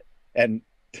upset it. And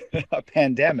a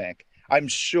pandemic, I'm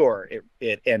sure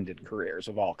it ended careers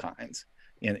of all kinds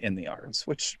in the arts,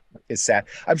 which is sad.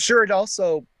 I'm sure it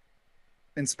also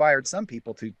inspired some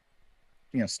people to,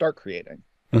 you know, start creating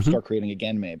or Hmm. start creating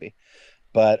again, maybe.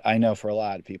 But I know for a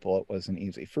lot of people it wasn't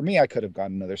easy. For me, I could have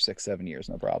gone another 6, 7 years,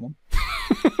 no problem.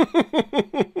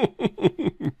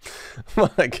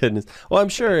 My goodness. Well, I'm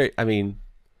sure. I mean,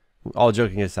 all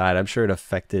joking aside, I'm sure it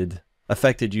affected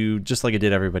you just like it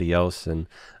did everybody else, and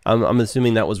I'm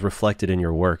assuming that was reflected in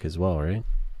your work as well, right?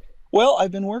 Well,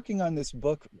 I've been working on this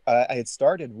book. I had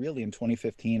started really in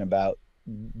 2015 about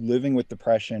living with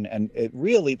depression, and it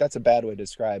really, that's a bad way to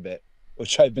describe it,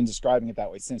 which I've been describing it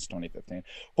that way since 2015.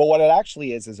 But what it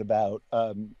actually is about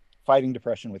Fighting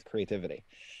Depression with Creativity.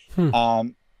 Hmm.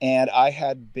 And I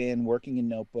had been working in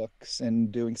notebooks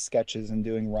and doing sketches and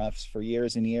doing roughs for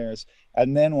years and years.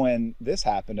 And then when this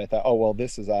happened, I thought, oh, well,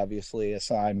 this is obviously a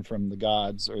sign from the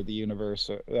gods or the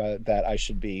universe that I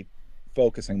should be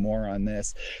focusing more on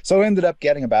this. So I ended up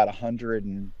getting about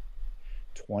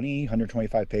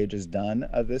 125 pages done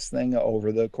of this thing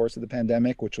over the course of the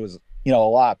pandemic, which was, a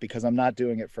lot, because I'm not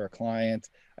doing it for a client.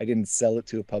 I didn't sell it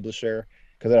to a publisher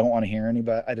because I don't want to hear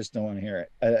anybody. I just don't want to hear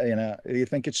it. You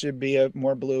think it should be a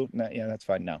more blue? No, yeah, that's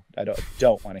fine. No, I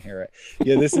don't want to hear it.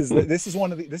 Yeah, this is this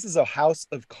is a house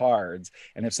of cards,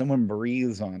 and if someone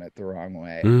breathes on it the wrong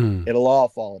way, Mm. it'll all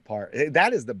fall apart.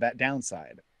 That is the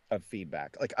downside of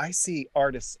feedback. Like, I see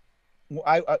artists,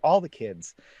 all the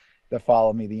kids that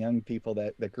follow me, the young people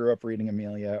that grew up reading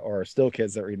Amelia or are still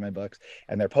kids that read my books,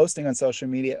 and they're posting on social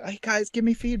media, hey guys, give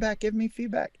me feedback.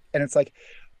 And it's like,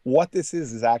 what this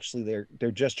is actually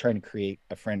they're just trying to create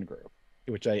a friend group,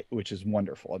 which is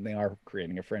wonderful. And they are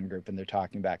creating a friend group and they're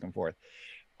talking back and forth.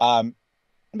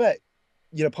 But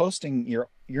posting, you're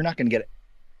not going to get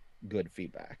good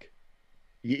feedback,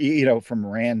 from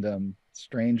random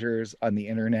strangers on the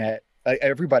internet.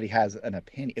 Everybody has an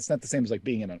opinion. It's not the same as like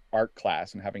being in an art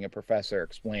class and having a professor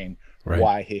explain Right.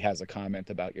 why he has a comment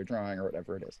about your drawing or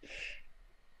whatever it is.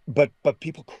 But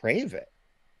people crave it,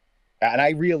 and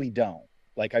I really don't.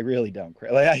 Like, I really don't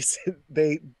crave. Like I said,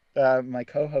 my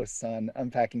co-hosts on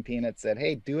Unpacking Peanuts said,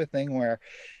 "Hey, do a thing where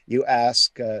you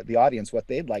ask the audience what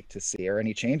they'd like to see or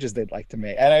any changes they'd like to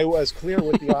make." And I was clear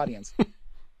with the audience.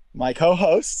 My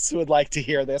co-hosts would like to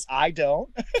hear this. I don't.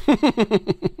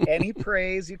 Any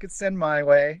praise you could send my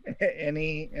way,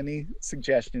 any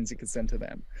suggestions you could send to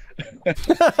them.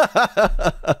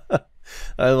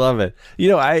 I love it.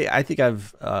 I think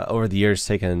I've over the years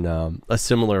taken a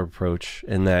similar approach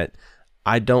in that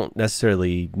I don't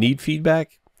necessarily need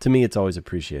feedback. To me, it's always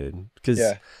appreciated because,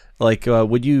 Yeah. like,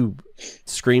 would you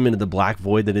scream into the black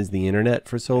void that is the internet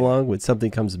for so long when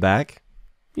something comes back?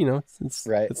 It's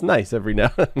Right. It's nice every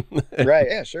now and then. Right.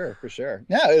 Yeah, sure. For sure.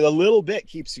 Yeah. A little bit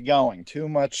keeps you going. Too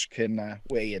much can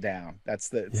weigh you down. It's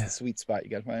the sweet spot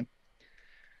you got to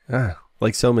find.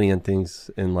 Like so many things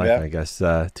in life, Yeah. I guess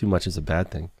too much is a bad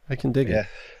thing. I can dig it.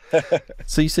 Yeah.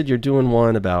 So you said you're doing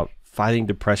one about fighting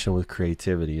depression with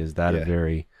creativity. Is that a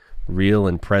very real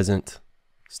and present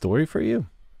story for you?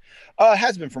 It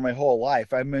has been for my whole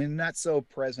life. I mean, not so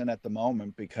present at the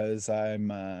moment because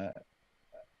I'm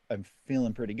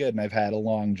feeling pretty good, and I've had a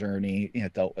long journey,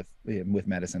 dealt with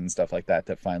medicine and stuff like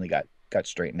that finally got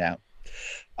straightened out.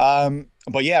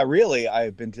 But yeah, really,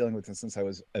 I've been dealing with this since I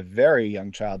was a very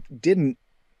young child. Didn't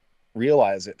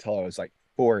realize it till I was like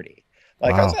 40.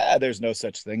 Like, Wow. I was, there's no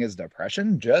such thing as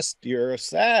depression. Just, you're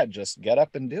sad. Just get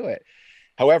up and do it.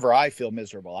 However, I feel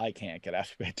miserable. I can't get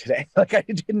out of bed today. Like, I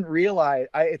didn't realize.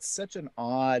 It's such an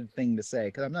odd thing to say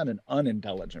because I'm not an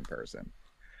unintelligent person,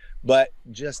 but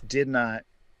just did not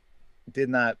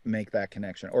make that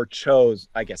connection, or chose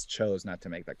not to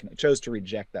make that connection, chose to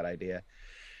reject that idea.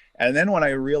 And then when I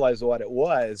realized what it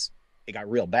was, it got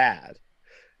real bad.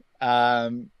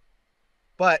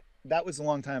 But that was a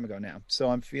long time ago now.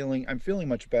 So I'm feeling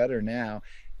much better now.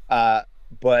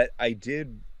 But I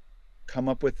did come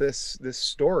up with this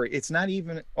story. It's not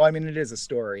even, I mean, it is a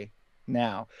story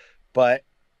now, but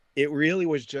it really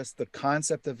was just the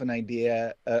concept of an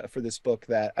idea for this book,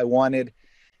 that I wanted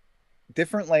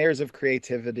different layers of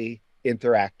creativity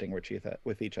interacting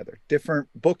with each other, different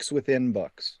books within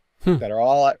books that are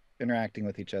all interacting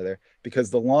with each other,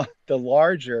 because the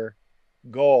larger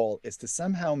goal is to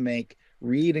somehow make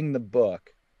reading the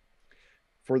book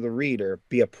for the reader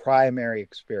be a primary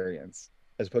experience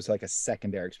as opposed to like a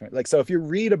secondary experience. Like, so if you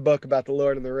read a book about the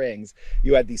Lord of the Rings,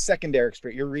 you had the secondary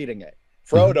experience, you're reading it.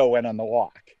 Frodo went on the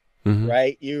walk,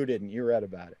 right? You didn't, you read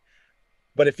about it.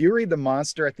 But if you read the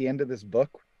monster at the end of this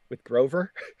book with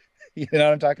Grover, you know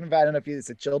what I'm talking about? I don't know if it's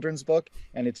a children's book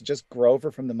and it's just Grover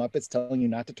from the Muppets telling you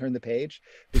not to turn the page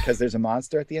because there's a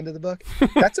monster at the end of the book.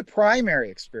 That's a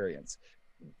primary experience.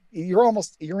 You're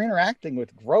interacting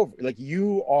with Grover. Like,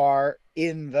 you are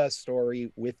in the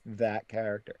story with that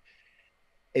character.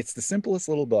 It's the simplest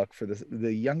little book for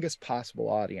the youngest possible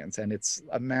audience. And it's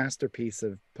a masterpiece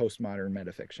of postmodern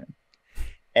metafiction.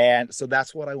 And so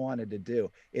that's what I wanted to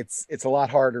do. It's a lot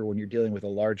harder when you're dealing with a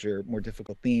larger, more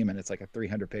difficult theme, and it's like a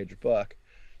 300-page book.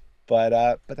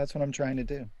 But that's what I'm trying to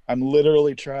do. I'm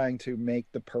literally trying to make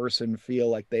the person feel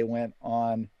like they went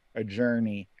on a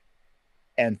journey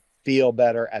and feel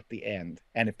better at the end.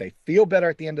 And if they feel better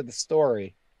at the end of the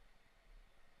story,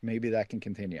 maybe that can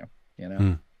continue,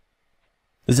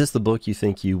 Is this the book you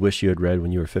think you wish you had read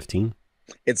when you were 15?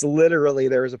 It's literally,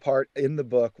 there is a part in the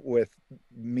book with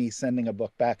me sending a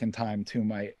book back in time to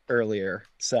my earlier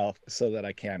self so that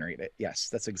I can read it. Yes,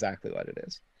 that's exactly what it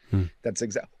is. That's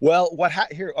well,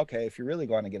 here, okay, if you're really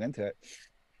going to get into it,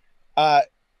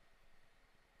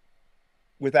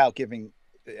 without giving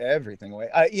everything away,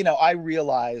 I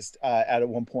realized at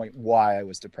one point why I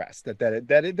was depressed, that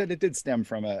it did stem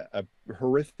from a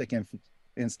horrific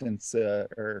incident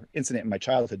in my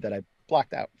childhood that I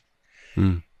blocked out.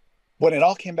 When it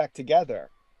all came back together,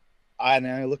 and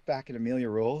I look back at Amelia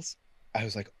Rules, I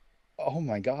was like, oh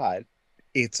my God,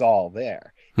 it's all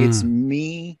there. It's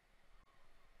me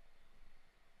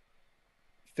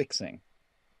fixing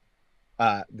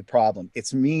the problem.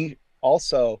 It's me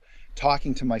also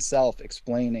talking to myself,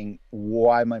 explaining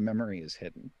why my memory is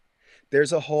hidden.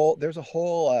 There's a whole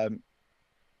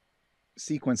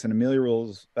sequence in Amelia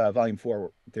Rules Volume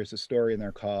 4. There's a story in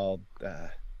there called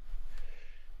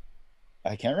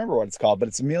I can't remember what it's called, but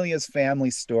it's Amelia's family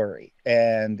story.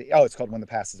 And it's called When the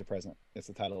Past is the Present. It's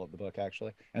the title of the book,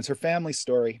 actually. And it's her family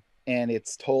story, and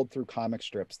it's told through comic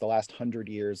strips, the last 100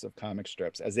 years of comic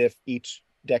strips, as if each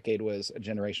decade was a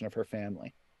generation of her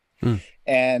family.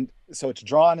 And so it's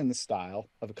drawn in the style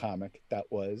of a comic that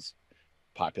was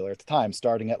popular at the time,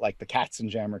 starting at like the Cats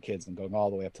and Jammer Kids and going all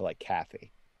the way up to like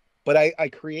Kathy. But I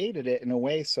created it in a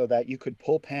way so that you could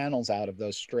pull panels out of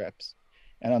those strips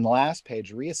and on the last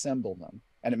page reassemble them,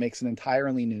 and it makes an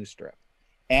entirely new strip.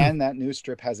 And that new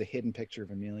strip has a hidden picture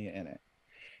of Amelia in it.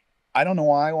 I don't know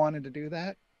why I wanted to do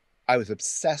that. I was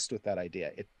obsessed with that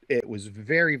idea. It was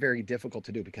very, very difficult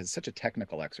to do because it's such a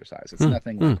technical exercise. It's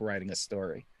nothing like writing a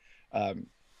story.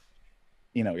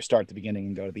 You start at the beginning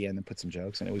and go to the end and put some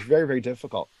jokes, and it was very, very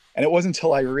difficult. And it wasn't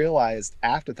until I realized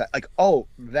after that, like, oh,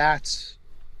 that's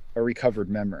a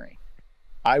recovered memory.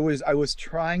 I was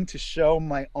trying to show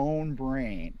my own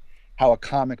brain how a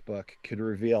comic book could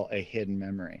reveal a hidden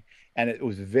memory. And it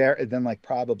was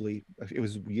probably it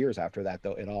was years after that,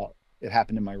 though, it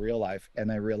happened in my real life.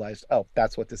 And I realized, oh,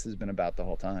 that's what this has been about the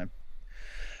whole time.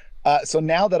 So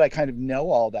now that I kind of know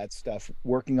all that stuff,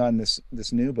 working on this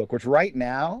new book, which right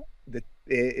now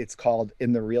it's called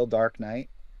In the Real Dark Night,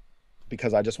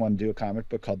 because I just want to do a comic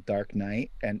book called Dark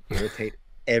Knight and irritate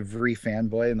every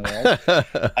fanboy in the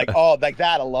world. Like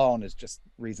that alone is just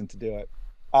reason to do it.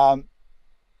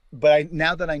 But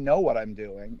now that I know what I'm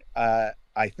doing,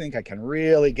 I think I can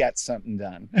really get something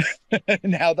done.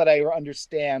 Now that I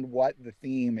understand what the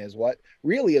theme is, what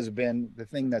really has been the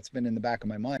thing that's been in the back of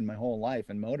my mind my whole life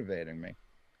and motivating me. I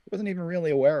wasn't even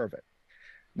really aware of it.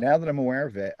 Now that I'm aware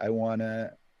of it, I want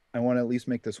to at least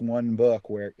make this one book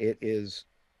where it is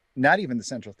not even the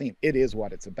central theme. It is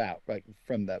what it's about, like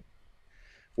from the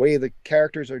way the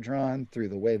characters are drawn through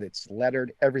the way that's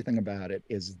lettered, everything about it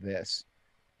is this.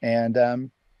 And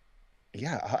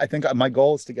yeah, I think my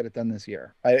goal is to get it done this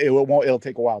year. It'll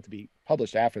take a while to be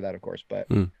published after that, of course, but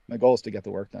my goal is to get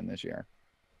the work done this year.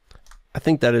 I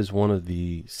think that is one of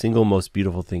the single most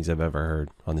beautiful things I've ever heard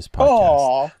on this podcast.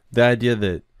 Aww. The idea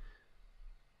that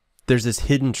there's this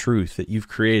hidden truth that you've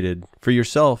created for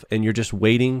yourself, and you're just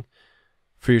waiting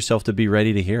for yourself to be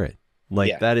ready to hear it.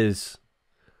 Like that's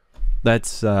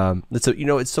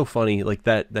it's so funny. Like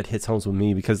that hits home with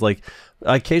me because like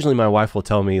occasionally my wife will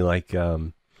tell me like,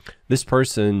 this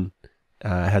person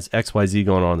has XYZ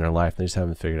going on in their life. And they just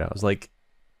haven't figured it out. I was like,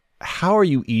 how are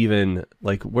you even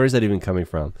like, where's that even coming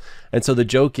from? And so the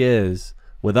joke is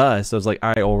with us, I was like, all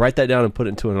right, I'll write that down and put it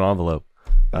into an envelope.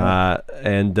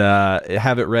 And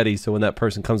have it ready so when that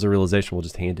person comes to realization, we'll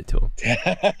just hand it to them.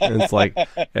 And it's like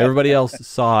everybody else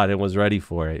saw it and was ready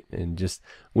for it, and just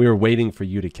we were waiting for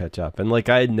you to catch up. And like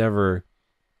I had never,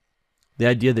 the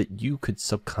idea that you could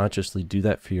subconsciously do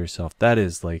that for yourself, that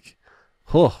is like,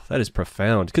 oh, that is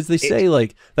profound. Because they say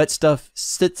like that stuff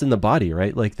sits in the body,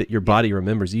 right? Like that your body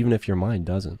remembers even if your mind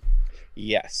doesn't.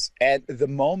 Yes. And the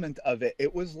moment of it,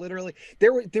 it was literally,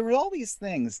 there were all these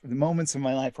things, the moments in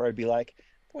my life where I'd be like,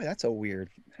 boy, that's weird.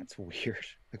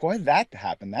 Like, why did that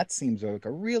happen? That seems like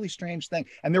a really strange thing.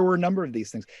 And there were a number of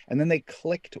these things. And then they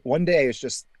clicked. One day, it's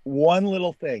just one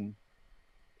little thing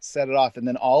set it off. And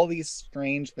then all these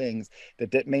strange things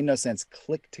that made no sense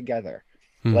clicked together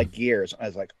like gears. I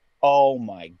was like, oh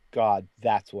my God,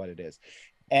 that's what it is.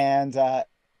 And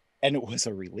it was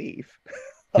a relief.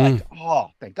 Like, oh,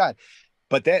 thank God.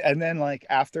 But then like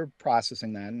after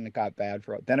processing that and it got bad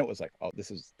then it was like, oh,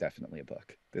 this is definitely a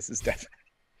book. This is definitely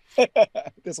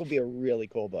this will be a really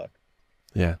cool book.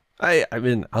 Yeah. I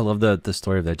mean, I love the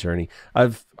story of that journey.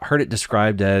 I've heard it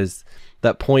described as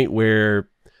that point where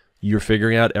you're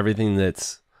figuring out everything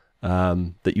that's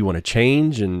that you want to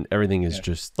change, and everything is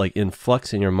just like in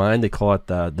flux in your mind. They call it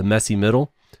the messy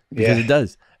middle, because it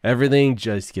does. Everything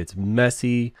just gets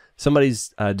messy.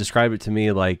 Somebody's described it to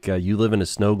me like you live in a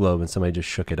snow globe and somebody just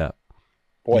shook it up.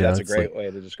 Boy, that's a It's like great way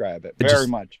to describe it. it Very just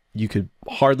much. you could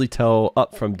hardly tell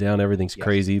up from down. Everything's Yes.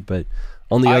 crazy, but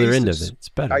on the I other used end to of it, it's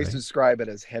better, I used to right? describe it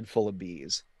as head full of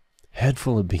bees. Head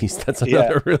full of bees. That's Yeah.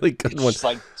 another really good It's one. just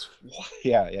like,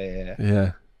 yeah, yeah, yeah, yeah.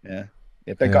 Yeah, Yeah.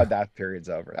 Yeah. Thank yeah, God that period's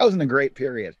over. That wasn't a great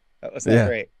period. That was not yeah.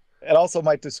 great. It also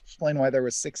might just explain why there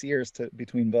was 6 years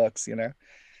between books, you know?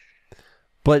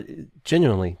 But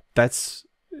genuinely, that's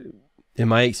in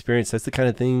my experience, that's the kind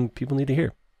of thing people need to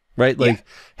hear, right? Yeah. Like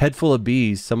head full of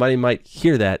bees, somebody might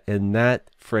hear that and that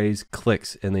phrase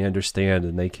clicks and they understand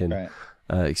and they can Right.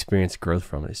 experience growth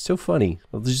from it. It's so funny.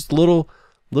 There's just little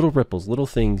ripples, little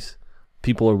things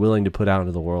people are willing to put out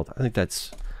into the world. I think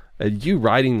that's you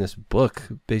writing this book,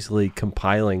 basically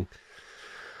compiling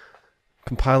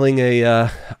a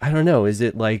I don't know, is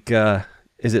it like the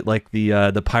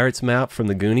pirate's map from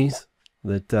the Goonies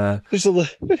that There's a li-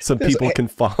 some there's people can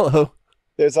follow?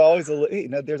 there's always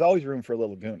there's always room for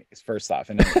little Goonies, first off,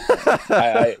 in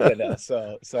anything.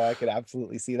 So I could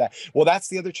absolutely see that. Well, that's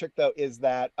the other trick though, is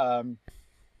that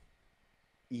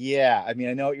yeah, I mean,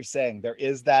 I know what you're saying. There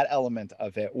is that element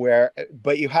of it where,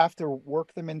 but you have to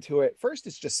work them into it. First,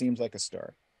 it just seems like a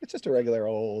story. It's just a regular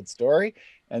old story.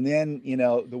 And then,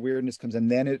 the weirdness comes in.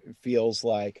 Then it feels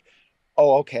like,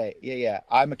 oh, okay, yeah, yeah,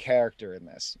 I'm a character in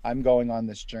this. I'm going on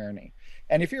this journey.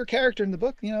 And if you're a character in the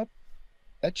book,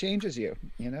 that changes you,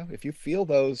 if you feel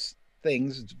those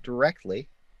things directly.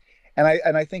 And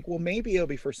I think, well, maybe it'll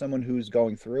be for someone who's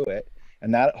going through it,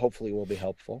 and that hopefully will be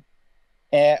helpful.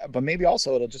 But maybe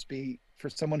also it'll just be for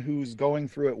someone who's going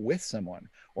through it with someone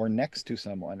or next to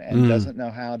someone and Mm. doesn't know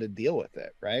how to deal with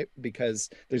it, right? Because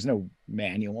there's no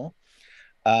manual.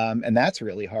 And that's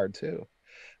really hard too.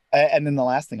 And then the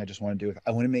last thing I just want to do,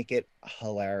 I want to make it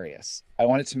hilarious. I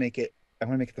want to make it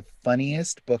the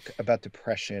funniest book about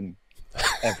depression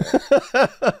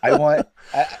ever. I want,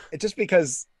 just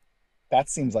because that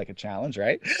seems like a challenge,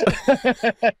 right?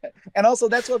 And also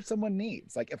that's what someone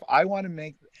needs. Like if I want to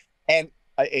make, and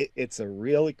it's a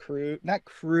really crude, not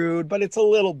crude, but it's a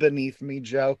little beneath me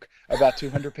joke about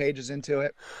 200 pages into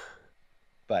it,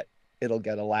 but it'll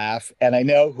get a laugh. And I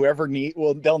know whoever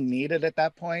they'll need it at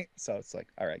that point. So it's like,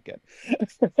 all right, good.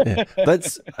 Yeah,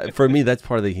 that's for me. That's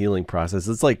part of the healing process.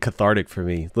 It's like cathartic for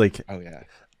me. Like Oh yeah.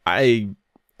 I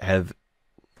have,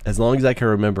 as long as I can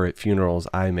remember at funerals,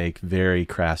 I make very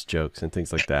crass jokes and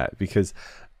things like that because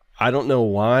I don't know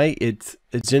why it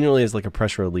genuinely is like a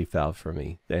pressure relief valve for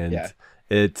me, and Yeah.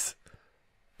 it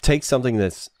takes something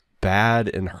that's bad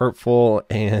and hurtful,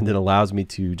 and it allows me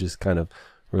to just kind of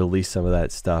release some of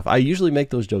that stuff. I usually make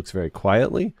those jokes very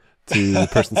quietly to the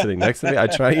person sitting next to me. I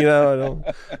try, I don't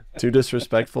too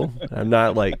disrespectful. I'm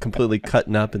not like completely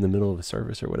cutting up in the middle of a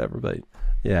service or whatever, but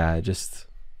yeah, I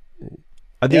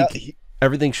Yeah. think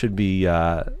everything should be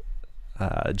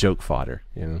joke fodder,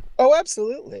 Oh,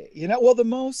 absolutely.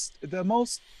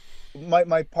 Well,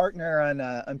 my partner on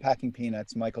Unpacking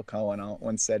Peanuts, Michael Cohen,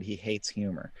 once said he hates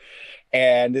humor.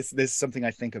 And this is something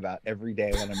I think about every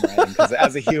day when I'm writing, because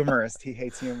as a humorist, he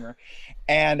hates humor.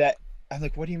 And I'm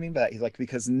like, what do you mean by that? He's like,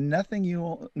 because no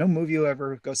movie you'll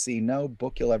ever go see, no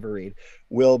book you'll ever read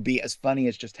will be as funny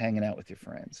as just hanging out with your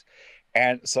friends.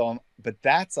 And so, but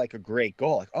that's like a great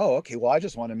goal. Like, oh, okay, well, I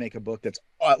just want to make a book that's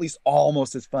at least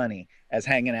almost as funny as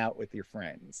hanging out with your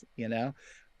friends,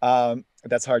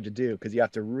 That's hard to do because you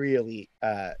have to really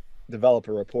develop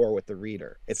a rapport with the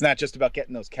reader. It's not just about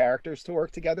getting those characters to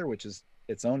work together, which is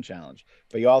its own challenge,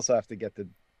 but you also have to get the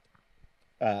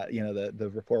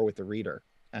rapport with the reader.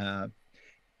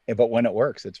 But when it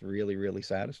works, it's really, really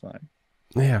satisfying.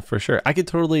 Yeah, for sure. I can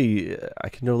totally, I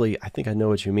think I know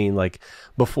what you mean. Like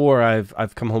before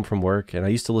I've come home from work and I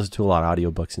used to listen to a lot of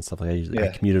audiobooks and stuff like that. I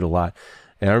Yeah. commuted a lot.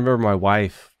 And I remember my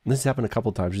wife, and this has happened a couple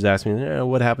of times, she's asked me,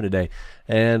 what happened today?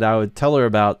 And I would tell her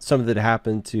about something that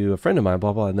happened to a friend of mine,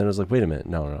 blah, blah. And then I was like, wait a minute.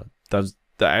 No. That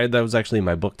was actually in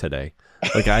my book today.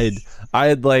 Like I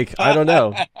had like, I don't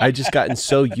know. I just gotten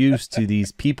so used to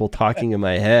these people talking in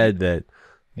my head that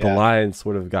the Yeah. lines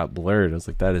sort of got blurred. I was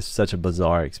like, that is such a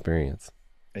bizarre experience.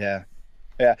 Yeah.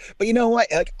 Yeah. But you know what?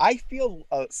 Like, I feel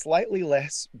slightly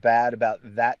less bad about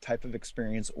that type of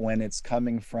experience when it's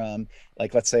coming from,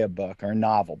 like, let's say a book or a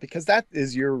novel, because that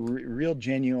is your real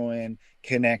genuine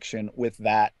connection with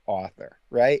that author,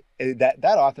 right? That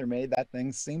author made that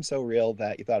thing seem so real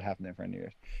that you thought it happened in front of you.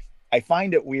 I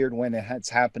find it weird when it's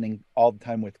happening all the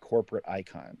time with corporate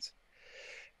icons,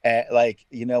 like,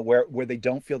 where they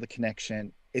don't feel the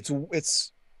connection.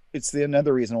 It's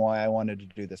another reason why I wanted to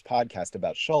do this podcast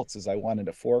about Schultz, is I wanted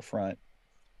to forefront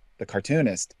the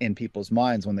cartoonist in people's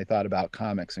minds when they thought about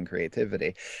comics and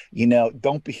creativity.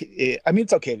 Don't be, I mean,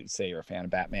 it's okay to say you're a fan of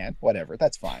Batman, whatever,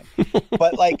 that's fine.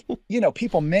 But like,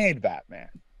 people made Batman,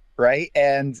 right?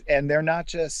 And they're not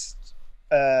just,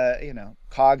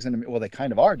 cogs in well, they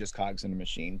kind of are just cogs in a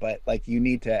machine, but like you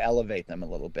need to elevate them a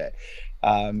little bit.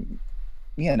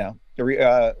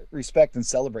 Respect and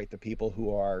celebrate the people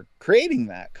who are creating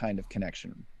that kind of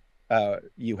connection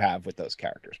you have with those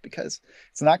characters, because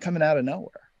it's not coming out of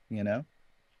nowhere.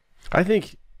 I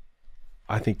think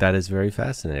that is very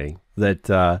fascinating that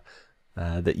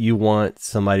that you want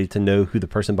somebody to know who the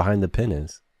person behind the pen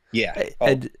is. Yeah.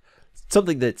 And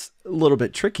something that's a little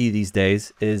bit tricky these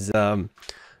days is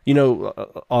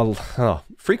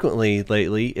frequently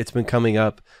lately it's been coming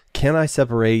up, can I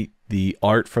separate the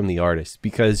art from the artist?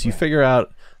 Because you figure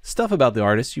out stuff about the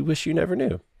artist you wish you never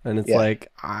knew. And it's like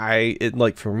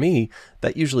for me,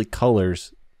 that usually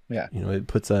colors. Yeah. It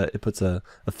puts a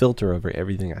filter over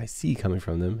everything I see coming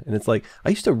from them. And it's like,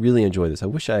 I used to really enjoy this. I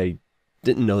wish I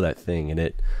didn't know that thing.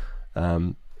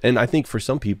 And I think for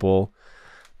some people,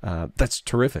 that's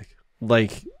terrific.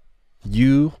 Like,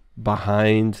 you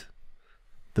behind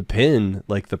the pen,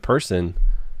 like the person,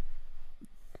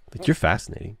 like, you're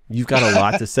fascinating. You've got a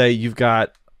lot to say. You've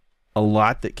got a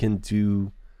lot that can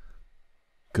do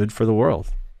good for the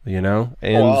world, and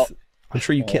I'm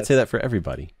sure you can't say that for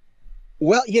everybody.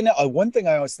 Well, one thing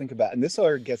I always think about, and this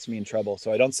always gets me in trouble,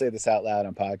 so I don't say this out loud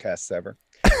on podcasts ever,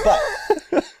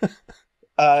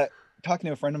 but talking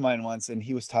to a friend of mine once, and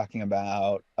he was talking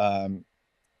about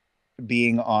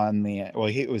being on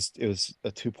it was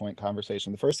a 2-point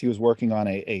conversation. The first, he was working on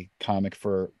a comic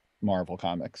for Marvel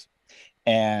Comics,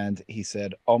 and he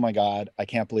said, "Oh my God, I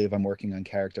can't believe I'm working on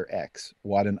character X.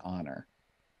 What an honor."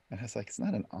 And I was like, "It's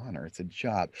not an honor, it's a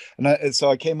job." And so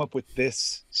I came up with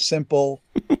this simple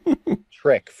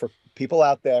trick for people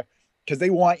out there, because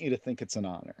they want you to think it's an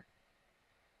honor.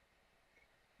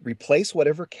 Replace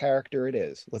whatever character it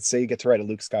is. Let's say you get to write a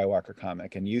Luke Skywalker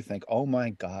comic and you think, "Oh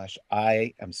my gosh,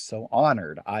 I am so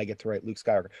honored I get to write Luke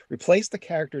Skywalker." Replace the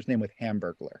character's name with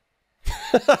Hamburglar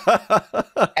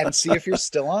and see if you're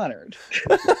still honored.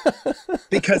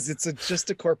 Because it's just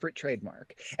a corporate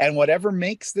trademark. And whatever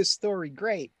makes this story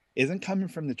great isn't coming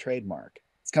from the trademark.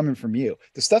 It's coming from you.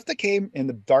 The stuff that came in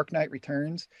The Dark Knight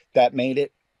Returns that made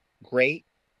it great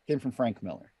came from Frank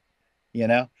Miller.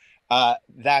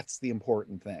 That's the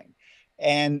important thing.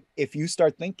 And if you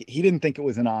start thinking, he didn't think it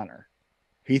was an honor.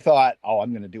 He thought, "Oh,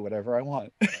 I'm going to do whatever I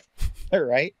want."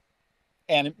 Right?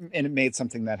 And it made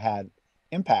something that had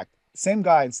impact. Same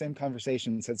guy in same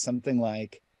conversation said something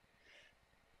like,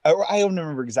 I don't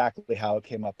remember exactly how it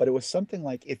came up, but it was something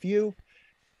like, if you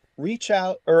reach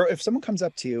out, or if someone comes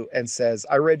up to you and says,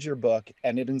 "I read your book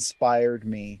and it inspired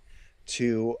me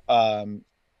to,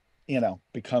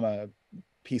 become a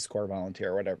Peace Corps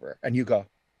volunteer," or whatever. And you go,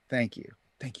 "Thank you.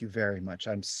 Thank you very much.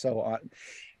 I'm so on."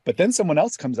 But then someone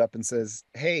else comes up and says,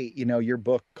 "Hey, your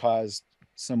book caused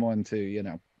someone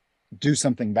to, do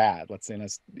something bad." Let's say,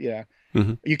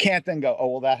 Mm-hmm. You can't then go, "Oh,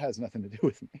 well, that has nothing to do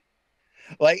with me."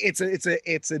 Like,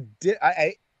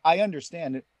 I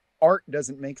understand it. Art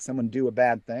doesn't make someone do a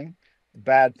bad thing. The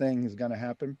bad thing is going to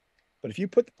happen. But if you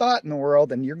put the thought in the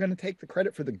world, and you're going to take the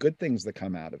credit for the good things that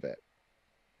come out of it,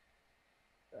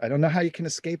 I don't know how you can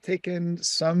escape taking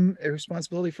some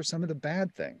responsibility for some of the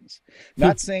bad things.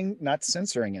 Not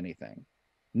censoring anything,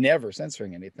 never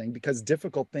censoring anything, because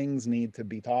difficult things need to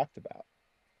be talked about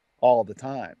all the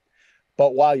time.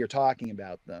 But while you're talking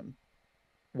about them,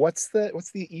 what's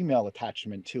the email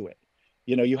attachment to it?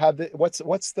 You have what's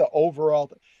the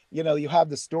overall, you have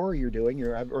the story you're doing,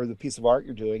 or the piece of art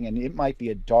you're doing, and it might be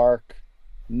a dark,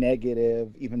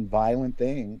 negative, even violent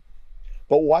thing,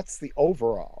 but what's the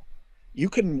overall? You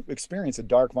can experience a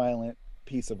dark, violent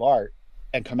piece of art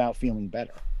and come out feeling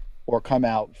better, or come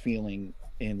out feeling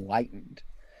enlightened,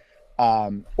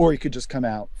 or you could just come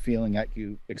out feeling like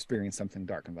you experienced something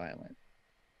dark and violent.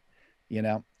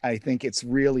 I think it's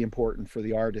really important for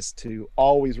the artist to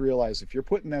always realize, if you're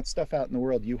putting that stuff out in the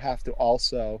world, you have to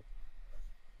also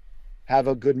have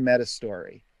a good meta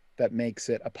story that makes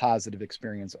it a positive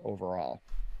experience overall,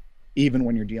 even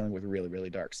when you're dealing with really, really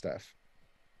dark stuff.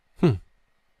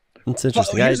 That's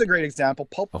interesting. Here's a great example: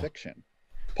 Pulp Fiction.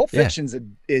 Pulp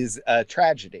Fiction is a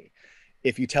tragedy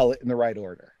if you tell it in the right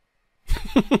order.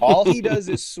 All he does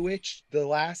is switch the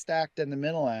last act and the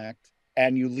middle act,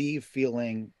 and you leave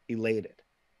feeling elated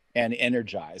and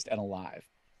energized and alive,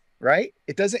 right?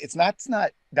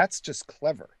 That's just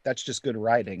clever. That's just good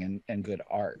writing and good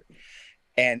art.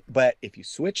 But if you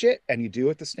switch it and you do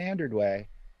it the standard way,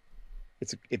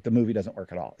 the movie doesn't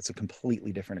work at all. It's a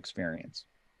completely different experience.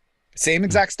 Same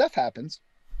exact stuff happens,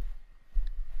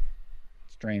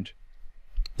 strange.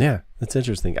 Yeah, that's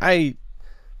interesting. I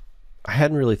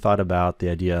hadn't really thought about the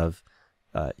idea of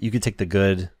you could take the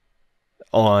good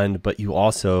on, but you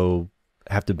also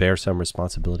have to bear some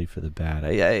responsibility for the bad.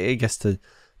 I guess to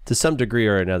some degree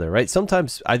or another, right?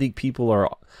 Sometimes I think people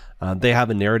are they have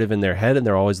a narrative in their head and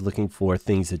they're always looking for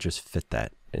things that just fit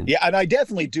that. And yeah, and I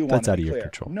definitely do want to be clear.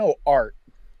 Control. No art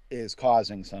is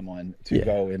causing someone to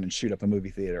go in and shoot up a movie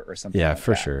theater or something. Yeah, like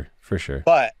for that. sure, for sure.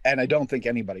 And I don't think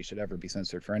anybody should ever be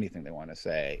censored for anything they want to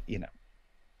say,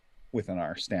 within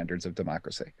our standards of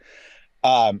democracy.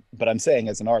 But I'm saying,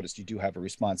 as an artist, you do have a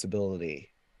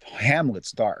responsibility.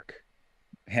 Hamlet's dark.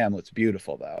 Hamlet's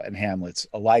beautiful, though, and Hamlet's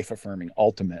a life-affirming,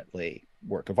 ultimately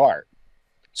work of art.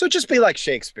 So just be like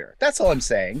Shakespeare. That's all I'm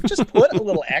saying. Just put a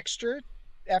little extra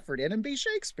effort in and be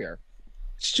Shakespeare.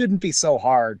 It shouldn't be so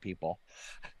hard, people.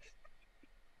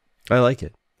 I like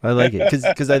it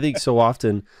because I think so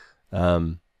often,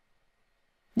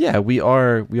 we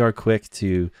are quick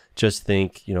to just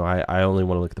think, I only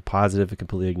want to look at the positive and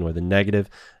completely ignore the negative,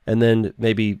 and then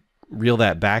maybe reel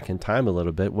that back in time a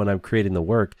little bit when I'm creating the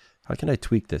work. How can I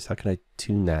tweak this? How can I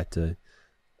tune that to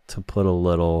put a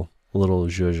little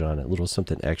zhuzh on it, a little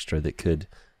something extra that could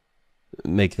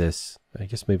make this, I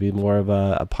guess, maybe more of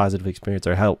a positive experience,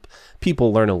 or help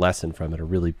people learn a lesson from it, or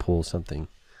really pull something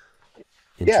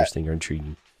interesting or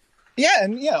intriguing. Yeah,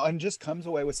 and just comes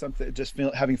away with something, just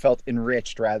having felt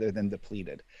enriched rather than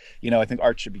depleted. I think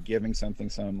art should be giving something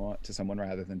to someone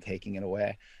rather than taking it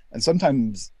away. And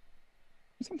sometimes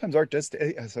art just,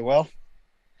 I say, well,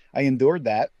 I endured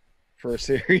that for a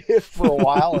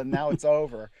while, and now it's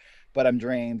over, but I'm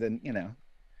drained. And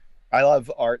I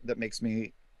love art that makes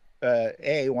me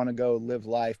want to go live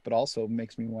life, but also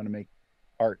makes me want to make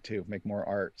art too, make more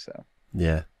art. So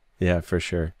yeah, for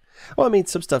sure. Well, I mean,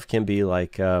 some stuff can be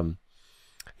like,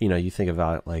 you think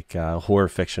about like horror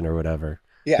fiction or whatever.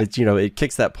 Yeah. It's, it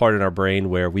kicks that part in our brain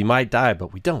where we might die,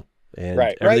 but we don't. And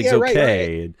everything's okay.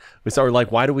 Right. And we start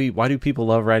like, why do people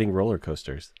love riding roller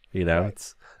coasters?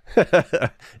 It's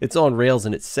it's on rails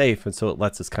and it's safe. And so it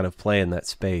lets us kind of play in that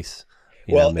space.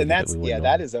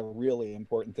 That is a really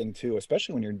important thing too,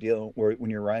 especially when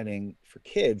you're writing for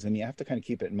kids, and you have to kind of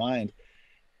keep it in mind,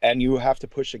 and you have to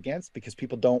push against, because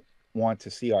people don't want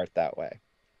to see art that way.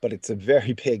 But it's a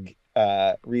very big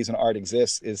reason art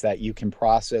exists, is that you can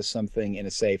process something in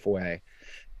a safe way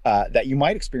that you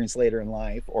might experience later in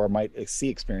life, or might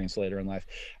experience later in life.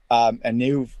 And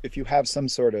if you have some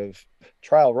sort of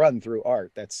trial run through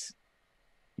art, that's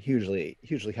hugely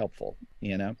helpful,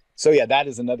 So yeah, that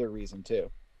is another reason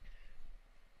too.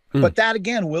 But that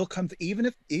again will come to,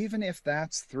 even if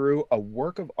that's through a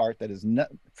work of art that is not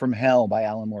from hell by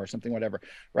Alan Moore or something, whatever,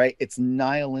 right? It's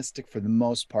nihilistic for the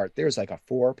most part. There's like a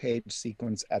 4-page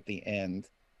sequence at the end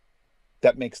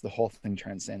that makes the whole thing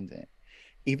transcendent.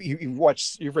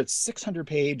 You've read 600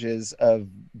 pages of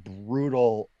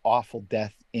brutal, awful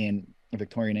death in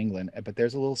Victorian England, but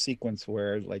there's a little sequence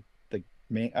where, like,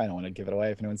 I don't want to give it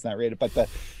away if anyone's not read it, but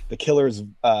the killer's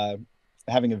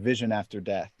having a vision after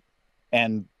death,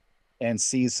 and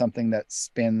sees something that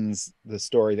spins the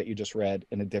story that you just read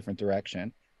in a different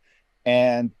direction,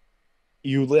 and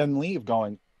you then leave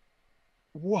going,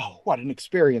 whoa, what an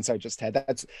experience I just had.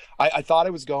 I thought I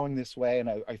was going this way, and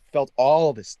I felt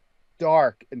all this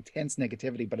dark, intense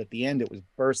negativity, but at the end it was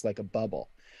burst like a bubble,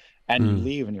 and you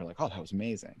leave and you're like, oh, that was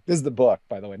amazing. This is the book,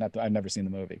 by the way, I've never seen the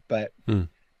movie, but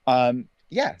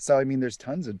yeah, so I mean, there's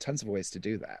tons of ways to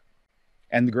do that,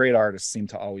 and the great artists seem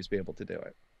to always be able to do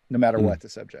it, no matter what the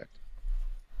subject.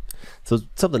 So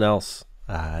something else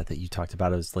that you talked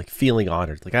about is like feeling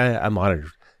honored. Like I'm honored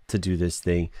to do this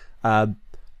thing.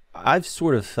 I've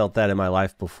sort of felt that in my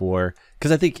life before,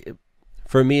 because I think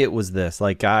for me it was this.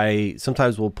 Like, I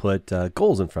sometimes will put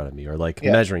goals in front of me, or like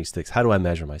measuring sticks. How do I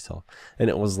measure myself? And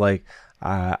it was like,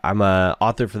 I'm a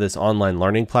author for this online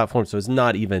learning platform, so it's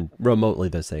not even remotely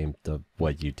the same to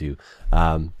what you do.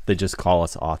 They just call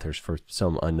us authors for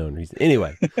some unknown reason.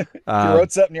 Anyway, you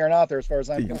wrote something, you're an author, as far as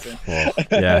I'm concerned. Well,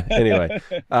 yeah. Anyway,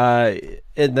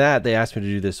 in that they asked me to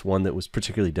do this one that was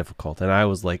particularly difficult, and I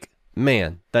was like,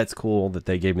 man, that's cool that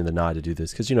they gave me the nod to do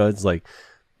this, because it's like,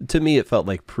 to me it felt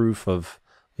like proof of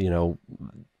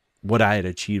what I had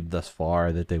achieved thus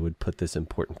far, that they would put this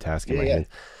important task in my hands.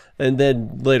 And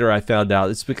then later I found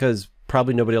out it's because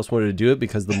probably nobody else wanted to do it,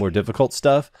 because the more difficult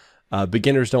stuff,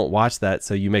 beginners don't watch that,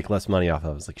 so you make less money off of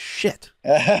it. I was like, shit.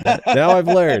 Now I've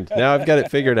learned. Now I've got it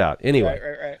figured out. Anyway,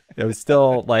 right. It was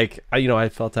still like, I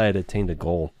felt I had attained a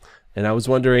goal. And I was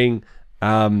wondering,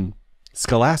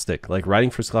 Scholastic, like writing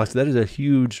for Scholastic, that is a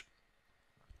huge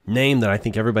name that I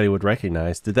think everybody would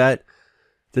recognize. Did that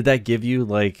give you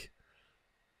like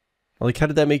Like, how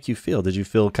did that make you feel? Did you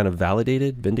feel kind of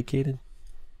validated, vindicated?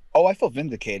 Oh, I feel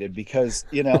vindicated because,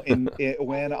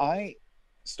 when I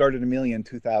started Amelia in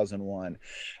 2001,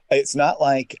 it's not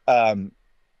like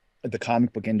the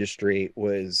comic book industry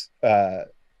was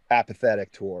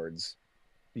apathetic towards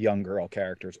young girl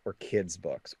characters or kids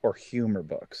books or humor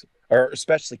books, or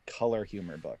especially color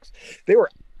humor books. They were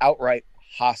outright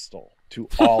hostile to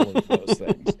all of those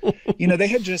things. They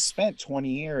had just spent 20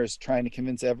 years trying to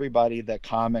convince everybody that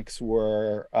comics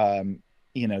were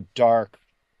dark,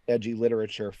 edgy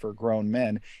literature for grown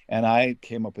men, and I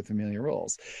came up with Amelia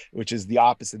Rules, which is the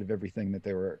opposite of everything that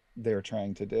they were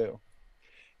trying to do.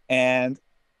 And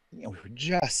we were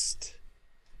just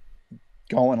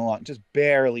going along, just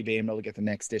barely being able to get the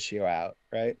next issue out,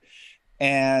 right?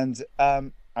 And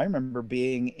I remember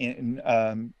being in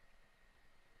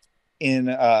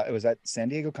it was at San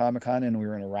Diego Comic-Con, and we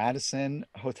were in a Radisson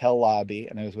hotel lobby,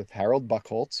 and I was with Harold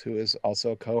Buchholz, who is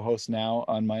also a co-host now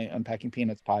on my Unpacking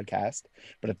Peanuts podcast,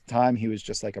 but at the time he was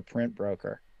just like a print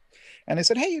broker. And I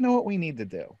said, hey, you know what we need to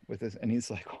do with this? And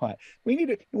he's like, what? We need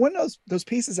to, one of those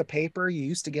pieces of paper you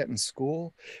used to get in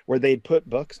school where they'd put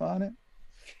books on it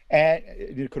and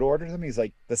you could order them. He's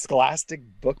like, the Scholastic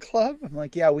Book Club? I'm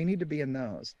like, yeah, we need to be in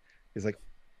those. He's like,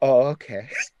 oh, okay.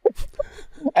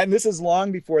 And this is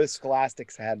long before the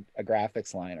Scholastics had a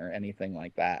graphics line or anything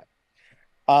like that.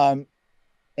 And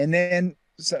then,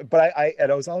 but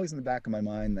it was always in the back of my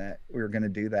mind that we were going to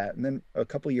do that. And then a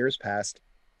couple of years passed,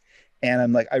 and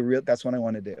I'm like, that's what I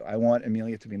want to do. I want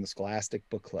Amelia to be in the Scholastic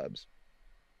Book Clubs.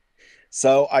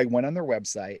 So I went on their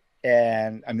website,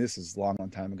 and I mean, this is a long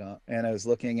time ago, and I was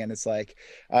looking, and it's like,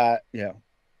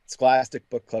 Scholastic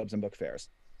Book Clubs and book fairs.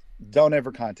 Don't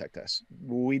ever contact us.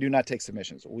 We do not take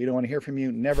submissions. We don't want to hear from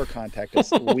you. Never contact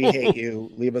us. We hate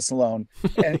you. Leave us alone.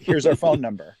 And here's our phone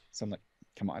number. So I'm like,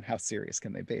 come on, how serious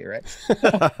can they be, right?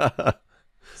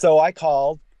 So I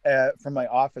called from my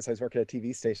office. I was working at a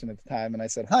TV station at the time, and I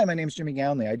said, hi, my name's Jimmy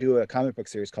Gownley. I do a comic book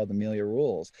series called Amelia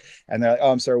Rules. And they're like,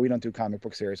 oh, I'm sorry, we don't do comic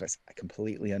book series. I said, I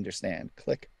completely understand.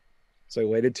 Click. So I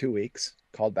waited 2 weeks,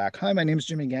 called back. Hi, my name's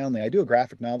Jimmy Gownley. I do a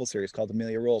graphic novel series called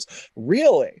Amelia Rules.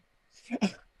 Really?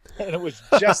 And it was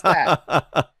just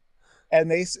that.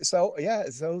 And so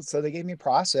they gave me a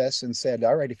process and said,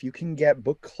 all right, if you can get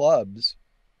book clubs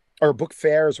or book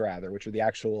fairs rather, which are the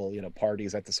actual,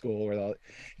 parties at the school,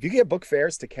 if you get book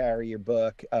fairs to carry your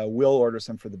book, we'll order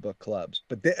some for the book clubs.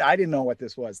 But I didn't know what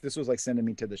this was. This was like sending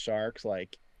me to the sharks,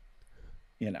 like,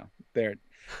 there.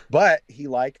 But he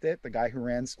liked it. The guy who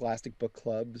ran Scholastic Book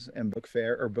Clubs and book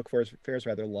fairs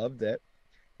rather, loved it,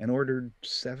 and ordered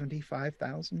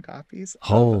 75,000 copies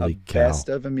of a best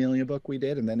of Amelia book we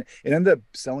did. And then it ended up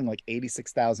selling like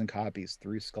 86,000 copies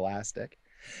through Scholastic.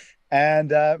 And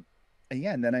then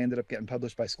I ended up getting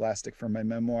published by Scholastic for my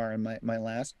memoir and my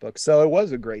last book. So it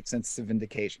was a great sense of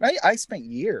vindication. I spent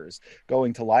years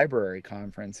going to library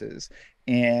conferences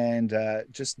and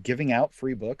just giving out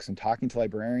free books and talking to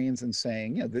librarians and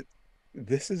saying,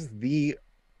 this is the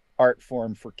art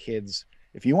form for kids.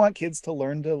 If you want kids to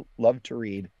learn to love to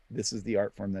read, this is the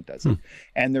art form that does it.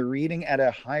 And they're reading at a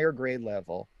higher grade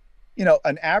level.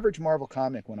 An average Marvel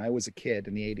comic when I was a kid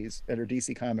in the 80s, or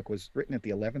DC comic, was written at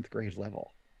the 11th grade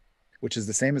level, which is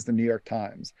the same as the New York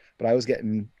Times. But I was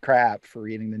getting crap for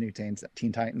reading the new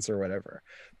Teen Titans or whatever.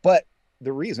 But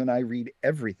the reason I read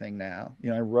everything now,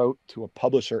 I wrote to a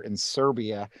publisher in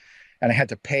Serbia, and I had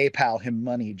to PayPal him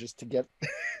money just to get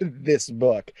this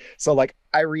book. So like,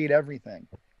 I read everything.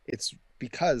 It's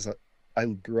because I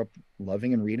grew up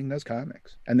loving and reading those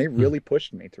comics, and they really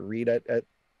pushed me to read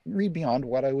beyond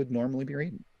what I would normally be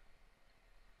reading.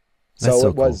 So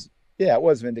it was, cool. Yeah, it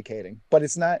was vindicating, but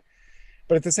it's not.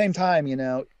 But at the same time,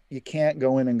 you can't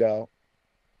go in and go,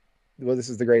 well, this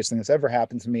is the greatest thing that's ever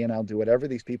happened to me, and I'll do whatever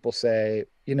these people say.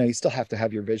 You still have to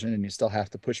have your vision, and you still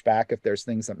have to push back if there's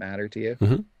things that matter to you.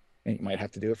 Mm-hmm. And you might have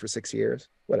to do it for 6 years,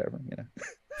 whatever,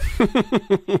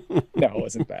 No, it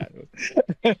wasn't bad.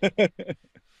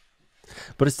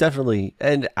 But it's definitely,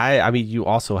 and I mean, you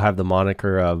also have the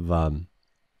moniker of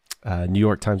New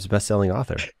York Times bestselling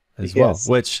author as well,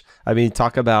 which, I mean,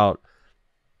 talk about,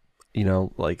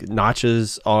 like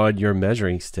notches on your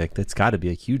measuring stick. That's got to be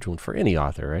a huge one for any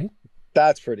author, right?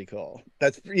 That's pretty cool.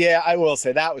 I will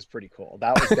say that was pretty cool.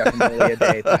 That was definitely a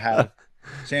day to have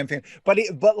champagne.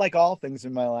 But like all things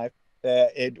in my life,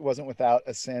 it wasn't without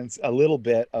a little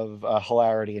bit of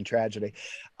hilarity and tragedy.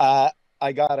 It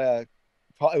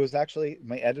was actually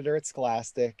my editor at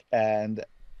Scholastic, and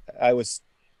I was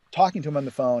talking to him on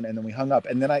the phone, and then we hung up,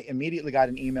 and then I immediately got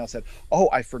an email that said, oh,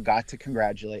 I forgot to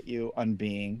congratulate you on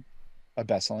being a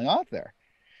best-selling author.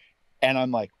 And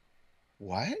I'm like,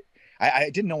 what?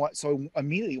 I didn't know what. So I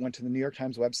immediately went to the New York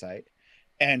Times website,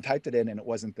 and typed it in, and it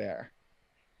wasn't there.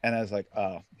 And I was like,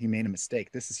 oh, he made a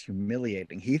mistake. This is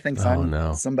humiliating. He thinks Oh I'm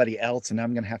no. somebody else, and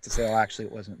I'm going to have to say, oh, actually,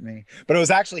 it wasn't me. But it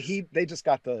was actually he. They just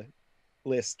got the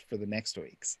list for the next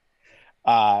week's.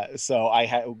 So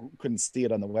couldn't see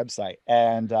it on the website.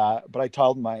 And but I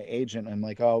told my agent, I'm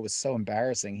like, oh, it was so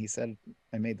embarrassing. He said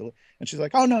I made the, and she's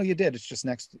like, oh no, you did. It's just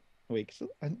next week. So,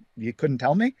 you couldn't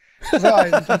tell me? I was, oh, I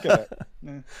didn't think of it.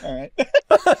 All right.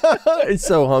 It's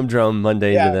so humdrum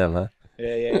mundane to them, huh?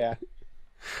 Yeah.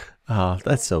 Oh,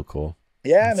 that's so cool.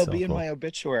 Yeah, That's and it'll so be in cool. my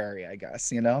obituary, I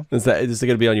guess, Is it going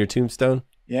to be on your tombstone?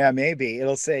 Yeah, maybe.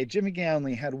 It'll say Jimmy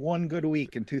Gownley had one good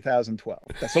week in 2012.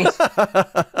 That's what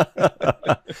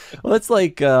Well, that's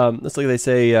like they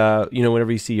say,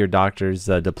 whenever you see your doctor's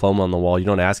diploma on the wall, you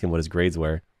don't ask him what his grades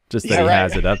were, just that he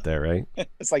has it up there, right?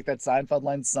 It's like that Seinfeld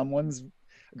line, someone's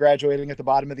graduating at the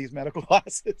bottom of these medical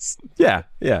classes. Yeah.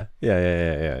 So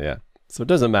it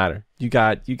doesn't matter. You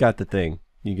got the thing.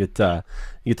 You get to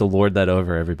lord that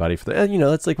over everybody for the, and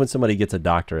that's like when somebody gets a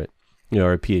doctorate,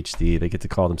 or a PhD, they get to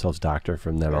call themselves doctor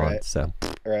from then on. So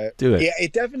do it. Yeah,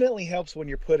 it definitely helps when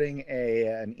you're putting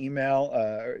an email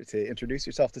to introduce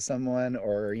yourself to someone,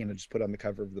 or just put on the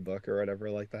cover of the book or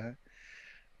whatever like that.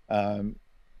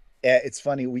 It's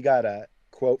funny, we got a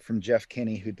quote from Jeff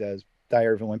Kinney, who does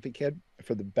Diary of a Wimpy Kid,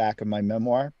 for the back of my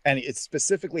memoir, and it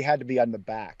specifically had to be on the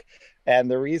back. And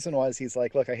the reason was, he's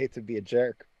like, look, I hate to be a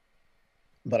jerk,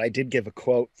 but I did give a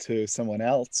quote to someone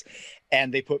else,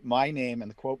 and they put my name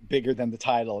and the quote bigger than the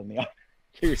title and the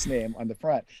author's name on the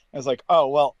front. I was like, oh,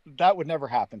 well, that would never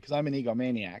happen because I'm an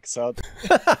egomaniac. So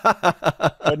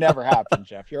it would never happen,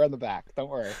 Jeff. You're on the back. Don't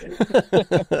worry.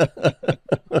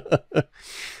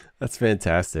 That's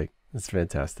fantastic.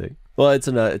 Well, it's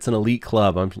an elite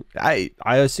club. I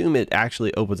assume it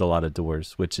actually opens a lot of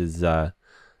doors, which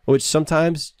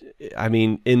sometimes, I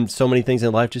mean, in so many things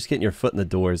in life, just getting your foot in the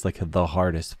door is like the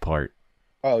hardest part.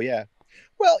 Oh yeah.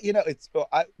 Well,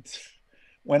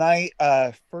 when I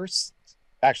first,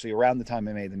 actually around the time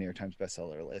I made the New York Times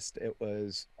bestseller list,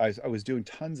 I was doing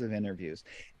tons of interviews,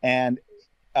 and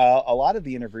a lot of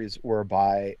the interviews were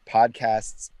by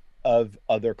podcasts of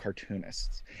other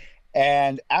cartoonists.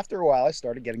 And after a while, I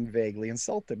started getting vaguely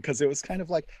insulted, because it was kind of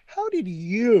like, how did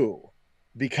you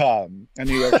become a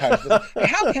New York Times?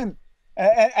 How can,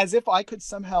 as if I could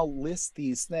somehow list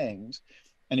these things,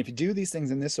 and if you do these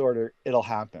things in this order, it'll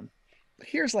happen. But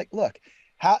here's like, look,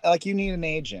 how, like, you need an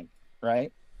agent,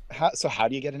 right? How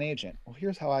do you get an agent? Well,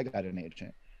 here's how I got an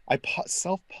agent. I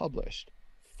self-published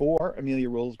 4 Amelia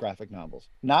Rules graphic novels,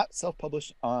 not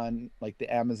self-published on like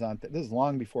the Amazon. This is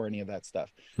long before any of that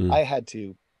stuff. I had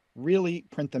to really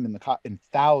print them in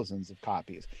thousands of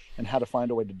copies, and how to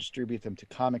find a way to distribute them to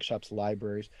comic shops,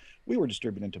 libraries. We were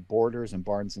distributing to Borders and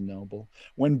Barnes and Noble.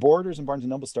 When Borders and Barnes and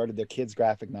Noble started their kids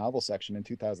graphic novel section in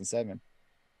 2007,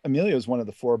 Amelia was one of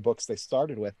the 4 books they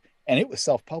started with, and it was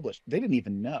self-published. They didn't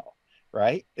even know,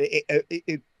 right?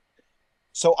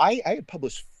 So I had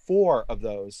published 4 of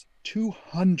those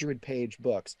 200-page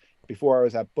books before I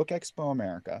was at Book Expo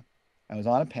America. I was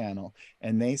on a panel,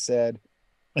 and they said,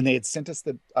 and they had sent us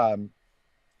the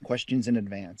questions in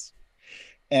advance.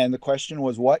 And the question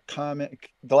was, what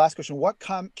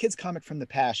kids comic from the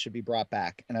past should be brought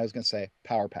back? And I was going to say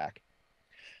Power Pack.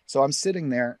 So I'm sitting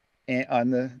there on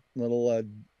the little,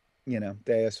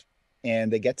 dais,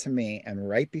 and they get to me, and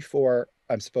right before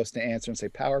I'm supposed to answer and say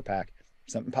Power Pack,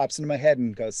 something pops into my head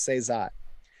and goes, say Zot.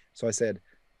 So I said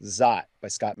Zot by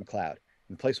Scott McCloud.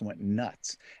 And the place went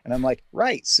nuts. And I'm like,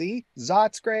 right, see,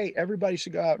 Zot's great. Everybody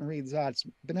should go out and read Zot. It's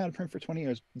been out of print for 20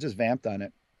 years. Just vamped on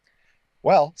it.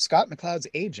 Well, Scott McCloud's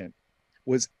agent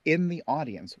was in the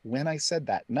audience when I said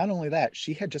that. Not only that,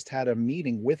 she had just had a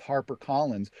meeting with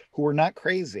HarperCollins, who were not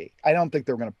crazy. I don't think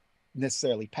they were going to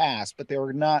necessarily pass, but they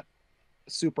were not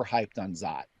super hyped on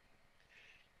Zot.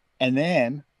 And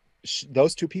then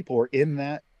those 2 people were in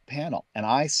that panel, and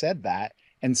I said that,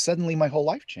 and suddenly my whole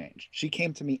life changed. She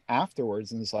came to me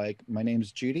afterwards and was like, my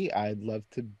name's Judy. I'd love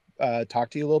to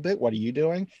talk to you a little bit. What are you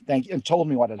doing? Thank you. And told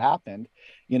me what had happened,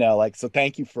 so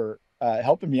thank you for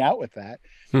helping me out with that.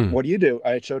 What do you do?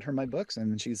 I showed her my books,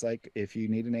 and she's like, if you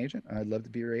need an agent, I'd love to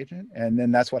be your agent. And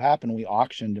then that's what happened. We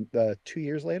auctioned 2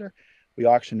 years later, we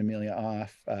auctioned Amelia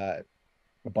off. A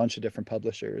bunch of different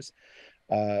publishers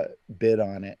bid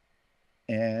on it.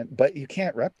 But you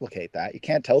can't replicate that. You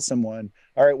can't tell someone,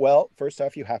 all right, well, first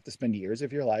off, you have to spend years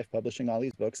of your life publishing all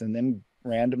these books, and then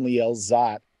randomly yell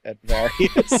Zot at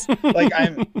various,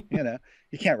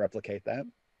 you can't replicate that.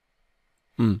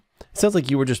 It sounds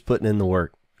like you were just putting in the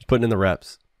work, putting in the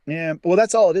reps. Yeah. Well,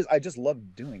 that's all it is. I just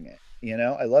love doing it. You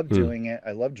know, I love Hmm. doing it.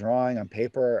 I love drawing on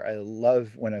paper. I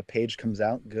love when a page comes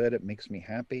out good. It makes me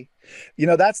happy. You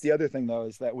know, that's the other thing though,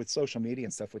 is that with social media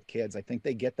and stuff with kids, I think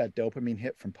they get that dopamine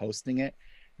hit from posting it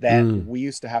that Mm. we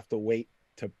used to have to wait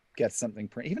to get something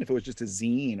print, even if it was just a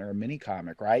zine or a mini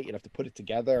comic, right? You'd have to put it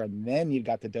together and then you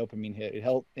got the dopamine hit. It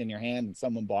held in your hand and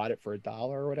someone bought it for $1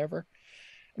 or whatever.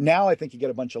 Now I think you get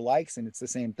a bunch of likes and it's the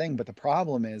same thing. But the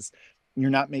problem is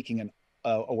you're not making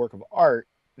a work of art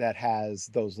that has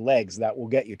those legs that will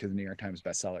get you to the New York Times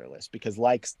bestseller list, because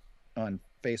likes on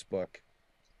Facebook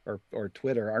or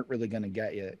Twitter aren't really going to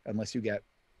get you unless you get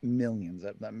millions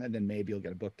of them. And then maybe you'll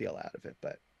get a book deal out of it.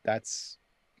 But it's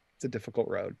a difficult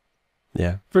road.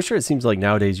 Yeah, for sure. It seems like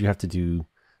nowadays you have to do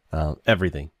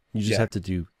everything. You just Yeah. have to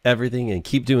do everything and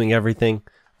keep doing everything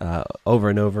over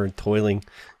and over, and toiling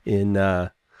in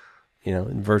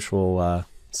in virtual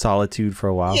solitude for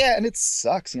a while. Yeah, and it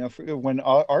sucks, when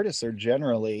artists are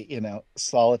generally,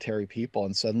 solitary people,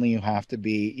 and suddenly you have to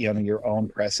be, your own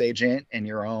press agent and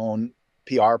your own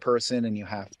PR person, and you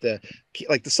have to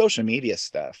like the social media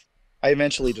stuff. I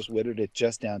eventually just whittled it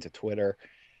just down to Twitter,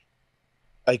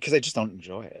 because I just don't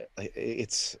enjoy it.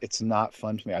 It's not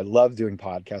fun to me. I love doing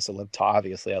podcasts.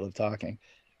 Obviously I love talking,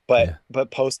 but Yeah.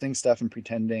 posting stuff and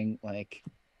pretending like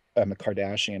I'm a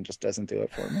Kardashian just doesn't do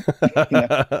it for me. You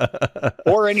know,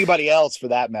 or anybody else for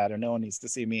that matter. No one needs to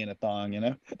see me in a thong.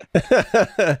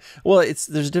 Well, there's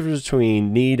a difference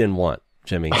between need and want,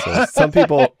 Jimmy. So some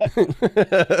people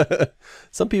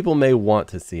some people may want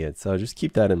to see it. So just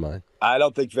keep that in mind. I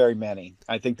don't think very many.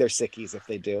 I think they're sickies if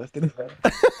they do.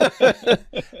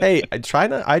 Hey, I try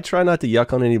not to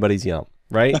yuck on anybody's yum,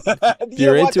 right? If You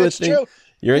know you're what? into a That's thing, true.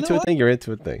 you're You know into a what? thing, you're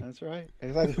into a thing. That's right.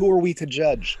 Exactly. Who are we to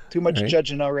judge? Too much Right?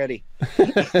 judging already.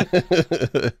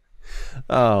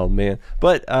 Oh man.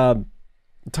 But I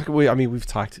mean, we've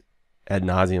talked ad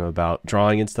nauseum about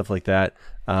drawing and stuff like that.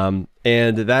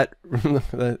 And that,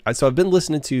 so I've been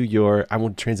listening to I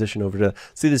want to transition over to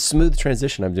see the smooth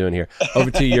transition I'm doing here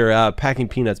over to your Packing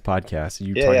Peanuts podcast.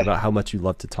 You Yeah, talking yeah. about how much you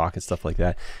love to talk and stuff like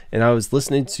that. And I was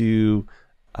listening to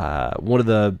one of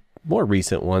the more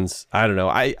recent ones. I don't know.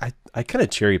 I kind of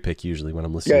cherry pick usually when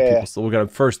I'm listening Yeah, to yeah, people. yeah. So when I'm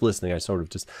first listening, I sort of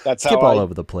just That's skip how all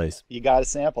over the place. you got a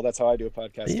sample. That's how I do a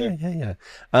podcast Yeah, too. yeah,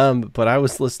 yeah. But I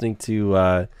was listening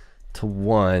to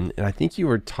one, and I think you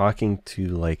were talking to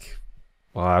like,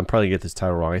 well, I'm probably gonna get this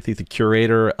title wrong. I think the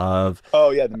curator of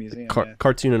Oh yeah, the museum. Yeah.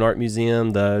 Cartoon and Art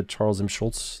Museum, the Charles M.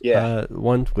 Schultz Yeah.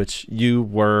 one, which you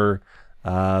were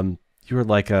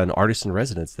like an artist in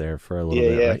residence there for a little Yeah,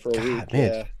 bit, yeah, right? for a week. God, man,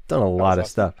 Yeah. you've done a That was lot of awesome.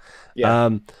 stuff. Yeah.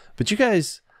 But you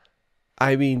guys,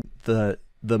 I mean, the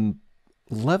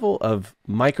level of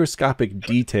microscopic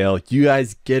detail you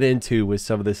guys get into with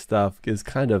some of this stuff is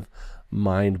kind of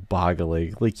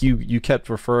mind-boggling. Like you kept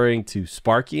referring to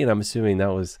Sparky, and I'm assuming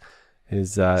that was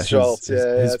Schultz. Yeah,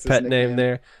 yeah, his that's his pet name nickname.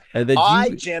 there. And then I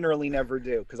you generally never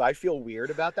do because I feel weird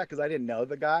about that because I didn't know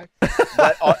the guy.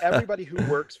 But everybody who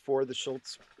works for the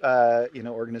Schultz,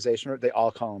 organization, they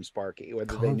all call him Sparky,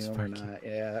 whether call they him knew him or Sparky. not.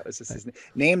 Yeah, that was just his name.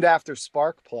 Named after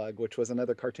Sparkplug, which was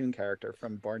another cartoon character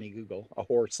from Barney Google, a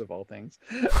horse of all things.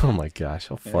 Oh my gosh,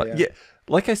 how fun. Yeah, Yeah,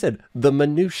 like I said, the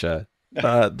minutia,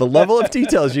 the level of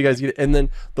details you guys get. And then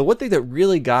the one thing that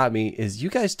really got me is you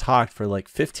guys talked for like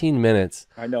 15 minutes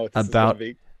I know what this is going to about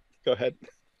be. Go ahead.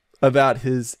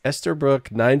 his Esterbrook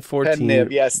Pen 914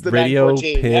 nib, yes, the radio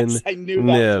 914. pin Yes, I knew that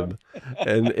nib.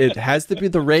 And it has to be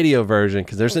the radio version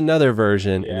because there's another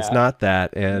version and it's Yeah. not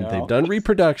that. And they've No. done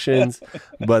reproductions,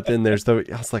 but then there's I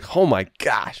was like, oh my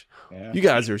gosh, Yeah. you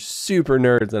guys are super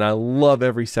nerds and I love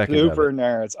every second of Super it.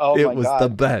 nerds. Oh It my was God. the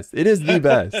best. It is the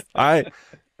best.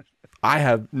 I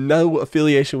have no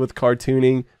affiliation with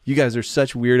cartooning. You guys are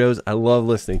such weirdos. I love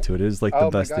listening to it. It is like the Oh my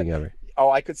best God. thing ever. Oh,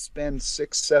 I could spend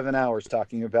 6-7 hours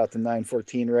talking about the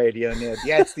 914 radio nib.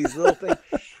 Yeah, it's these little things.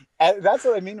 That's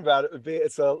what I mean about it.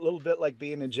 It's a little bit like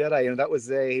being a Jedi, and that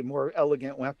was a more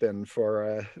elegant weapon for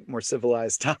a more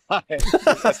civilized time.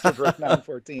 Esterbrook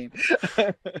 914.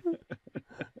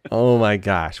 Oh my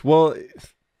gosh. Well,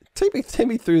 take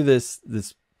me through this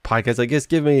podcast. I guess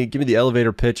give me the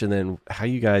elevator pitch and then how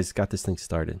you guys got this thing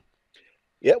started.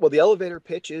 Yeah, well, the elevator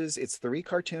pitch is it's 3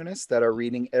 cartoonists that are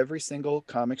reading every single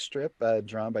comic strip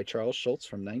drawn by Charles Schultz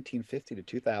from 1950 to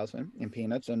 2000 in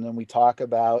Peanuts, and then we talk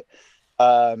about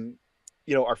our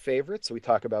favorites. So we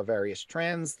talk about various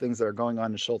trends, things that are going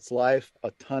on in Schultz's life, a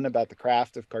ton about the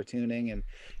craft of cartooning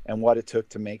and what it took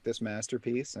to make this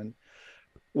masterpiece. And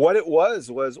what it was,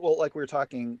 well, like we were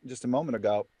talking just a moment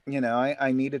ago,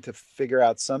 I needed to figure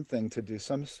out something to do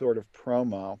some sort of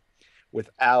promo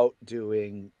without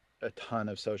doing a ton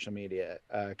of social media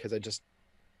because I just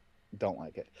don't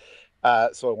like it.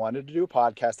 So I wanted to do a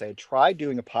podcast. I had tried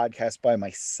doing a podcast by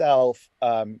myself,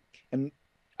 and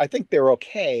I think they're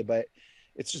okay, but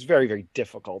it's just very, very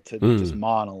difficult to just Mm.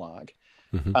 monologue,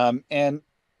 Hmm. and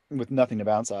with nothing to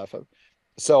bounce off of.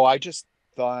 So I just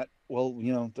thought, well,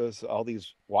 there's all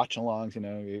these watch-alongs.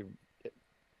 You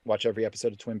watch every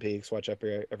episode of Twin Peaks, watch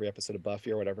every episode of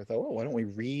Buffy or whatever. I thought, well, why don't we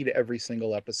read every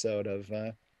single episode of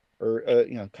or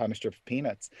comic strip of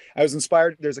Peanuts? I was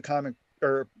inspired. There's a comic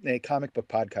book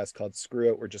podcast called Screw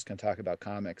It. We're just going to talk about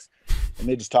comics, and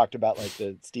they just talked about like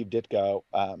the Steve Ditko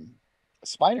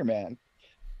Spider-Man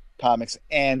comics,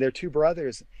 and they're two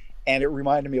brothers, and it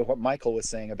reminded me of what Michael was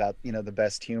saying about the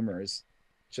best humor is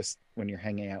just when you're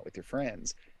hanging out with your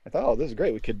friends. I thought, oh, this is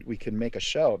great. We could make a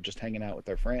show of just hanging out with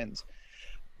our friends.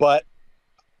 But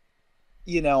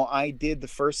I did the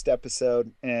first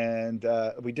episode, and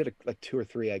we did like two or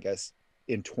three, I guess,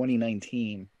 in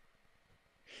 2019,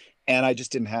 and I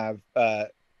just didn't have the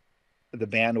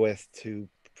bandwidth to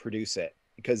produce it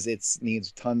because it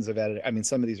needs tons of editing. I mean,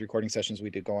 some of these recording sessions we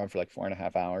did go on for like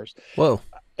 4.5 hours. Whoa.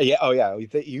 Yeah. Oh, yeah.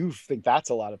 You think that's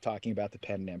a lot of talking about the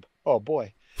pen nib? Oh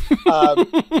boy.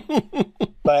 Um,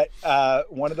 but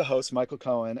one of the hosts, Michael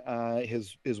Cohen,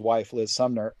 his wife Liz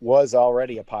Sumner, was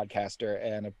already a podcaster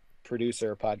and a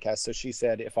producer of podcasts. So she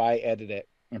said, if I edit it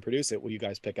and produce it, will you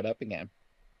guys pick it up again?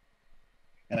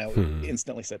 And I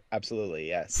instantly said, absolutely,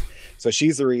 yes. So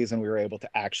she's the reason we were able to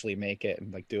actually make it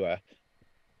and like do a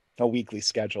weekly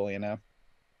schedule. Yeah,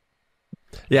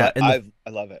 But and I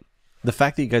love it. the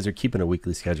fact that you guys are keeping a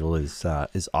weekly schedule is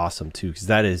awesome too, because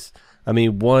that is, I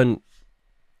mean, one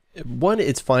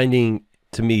it's finding,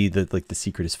 to me, that like the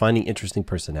secret is finding interesting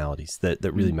personalities that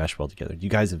really mesh well together. You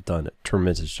guys have done a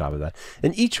tremendous job of that,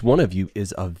 and each one of you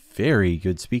is a very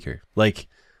good speaker. Like,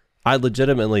 I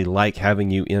legitimately like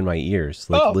having you in my ears,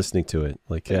 like listening to it.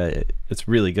 Like, it's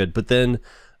really good. But then,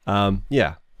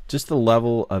 yeah, just the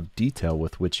level of detail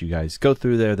with which you guys go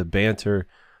through there, the banter,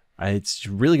 it's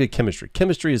really good chemistry.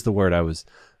 Chemistry is the word I was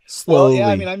slowly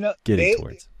getting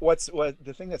towards. What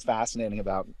the thing that's fascinating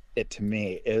about it to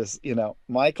me is,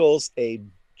 Michael's a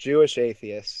Jewish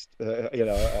atheist,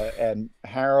 and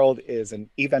Harold is an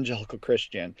evangelical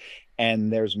Christian,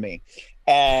 and there's me,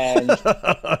 and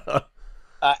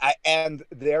and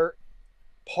they're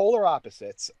polar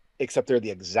opposites, except they're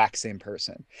the exact same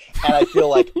person. And I feel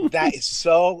like that is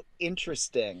so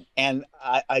interesting. And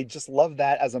I just love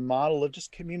that as a model of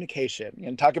just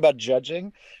communication. Talk about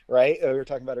judging, right? We were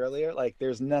talking about earlier, like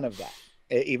there's none of that,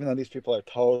 even though these people are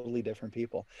totally different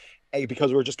people,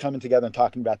 because we're just coming together and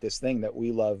talking about this thing that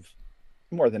we love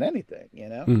more than anything.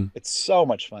 It's so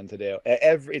much fun to do.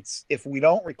 If we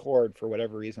don't record for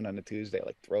whatever reason on a Tuesday, it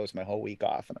like throws my whole week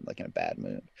off and I'm like in a bad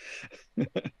mood.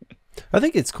 I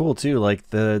think it's cool too,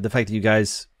 like the fact that you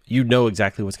guys,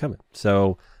 exactly what's coming.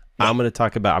 So yeah. I'm going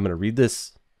to read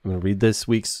this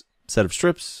week's set of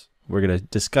strips. We're going to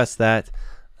discuss that.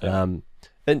 Yeah.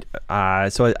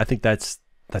 So I think that's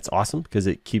awesome because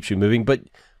it keeps you moving, but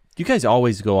you guys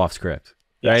always go off script.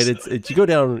 Right, yes. It's you go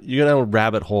down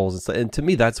rabbit holes, and to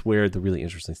me that's where the really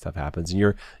interesting stuff happens, and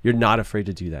you're not afraid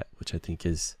to do that, which I think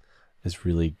is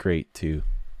really great too.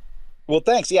 Well,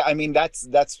 thanks. Yeah, I mean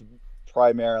that's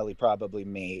primarily probably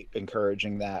me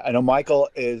encouraging that. I know Michael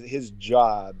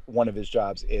one of his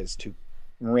jobs is to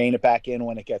rein it back in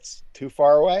when it gets too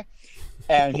far away,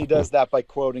 and he does that by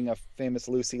quoting a famous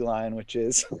Lucy line, which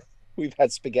is, "We've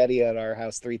had spaghetti at our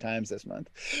house 3 times this month,"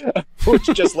 which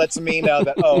just lets me know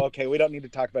that, okay, we don't need to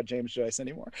talk about James Joyce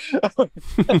anymore.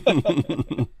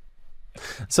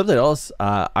 Something else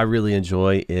I really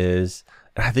enjoy is,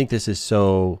 and I think this is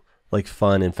so like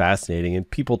fun and fascinating, and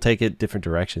people take it different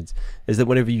directions, is that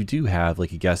whenever you do have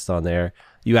like a guest on there,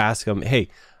 you ask them, hey,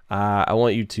 I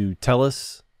want you to tell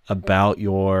us about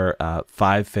your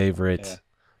 5 favorite,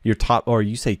 your top, or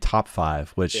you say top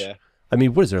 5, which... Yeah. I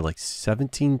mean, what is there, like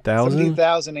 17,000?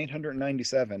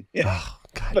 17,897. Yeah. Oh,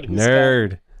 God,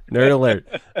 nerd alert.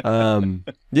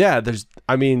 Yeah,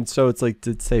 so it's like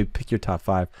to say pick your top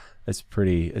 5. It's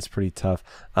pretty tough.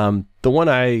 The one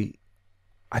I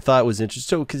thought was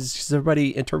interesting, because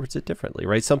everybody interprets it differently,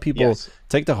 right? Some people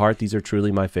take to heart, these are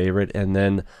truly my favorite. And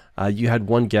then you had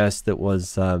one guest that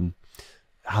was, I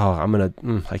can't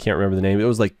remember the name. It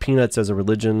was like Peanuts as a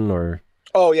Religion, or...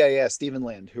 Oh, yeah, Stephen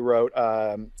Lind, who wrote...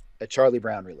 A Charlie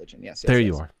Brown Religion. Yes. There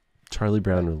you are. Charlie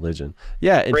Brown Religion.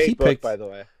 Yeah. And great book, by the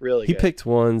way. Really good. He picked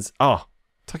ones. Oh,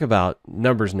 talk about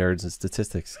numbers nerds and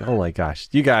statistics. Oh my gosh.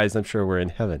 You guys, I'm sure we're in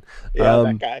heaven. Yeah,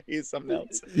 that guy. He's something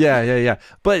else. Yeah.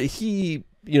 But he,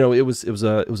 it was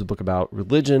a book about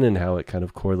religion and how it kind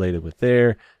of correlated with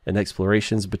there and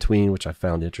explorations between, which I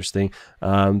found interesting.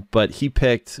 But he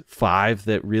picked 5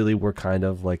 that really were kind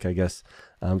of like, I guess,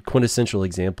 quintessential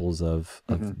examples of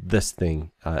this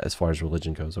thing as far as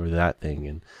religion goes, or that thing,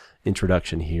 and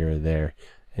introduction here or there.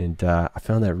 And I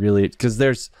found that really, because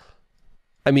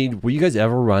will you guys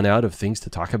ever run out of things to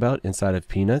talk about inside of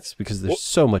Peanuts? Because there's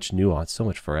so much nuance, so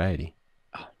much variety.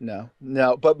 No.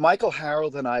 But Michael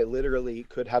Harold and I literally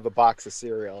could have a box of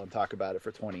cereal and talk about it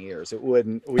for 20 years. It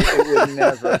would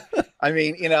never. I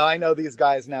mean, I know these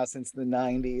guys now since the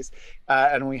 90s,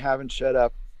 and we haven't shut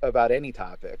up about any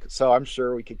topic. So I'm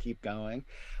sure we could keep going.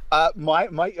 I'm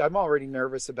already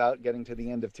nervous about getting to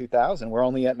the end of 2000. We're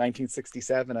only at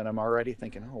 1967, and I'm already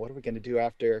thinking, oh, what are we going to do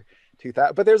after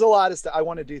 2000? But there's a lot of stuff. I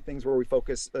want to do things where we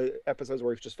focus, episodes where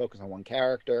we just focus on one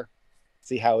character,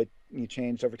 see how you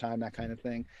changed over time, that kind of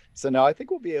thing. So no, I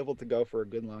think we'll be able to go for a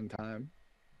good long time.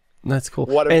 That's cool.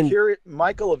 What I'm curious,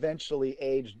 Michael eventually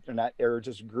aged or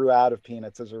just grew out of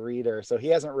Peanuts as a reader, so he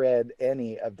hasn't read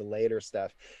any of the later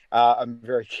stuff. I'm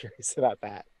very curious about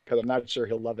that, because I'm not sure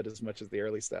he'll love it as much as the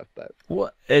early stuff. But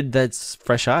that's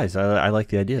fresh eyes. I like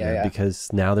the idea there,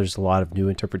 because now there's a lot of new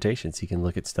interpretations. He can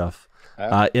look at stuff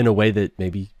in a way that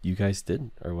maybe you guys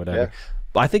didn't, or whatever. Yeah.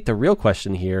 But I think the real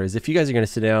question here is, if you guys are going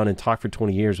to sit down and talk for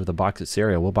 20 years with a box of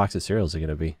cereal, what box of cereal is it going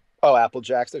to be? Oh, Apple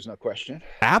Jacks, there's no question.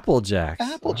 Apple Jacks.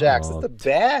 Apple Jacks is the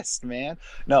best, man.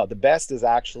 No, the best is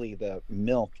actually the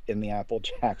milk in the Apple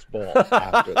Jacks bowl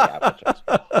after the Apple Jacks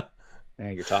bowl. Now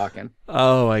you're talking.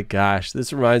 Oh my gosh.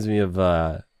 This reminds me of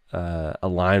a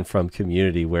line from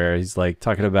Community where he's like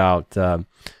talking about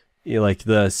like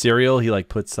the cereal. He like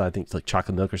puts, I think, like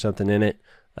chocolate milk or something in it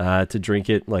to drink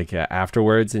it like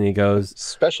afterwards, and he goes,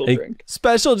 special drink.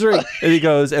 And he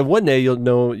goes, and one day you'll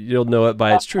know it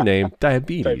by its true name,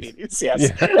 diabetes.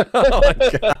 Yes. Yeah. Oh my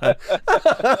God.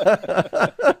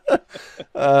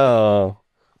 Oh,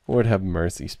 Lord have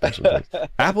mercy. Special drink.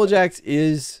 Apple Jacks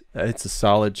it's a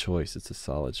solid choice.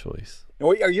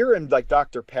 You're in like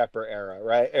Dr. Pepper era,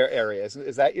 right? Area.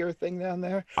 Is that your thing down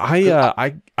there?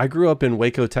 I grew up in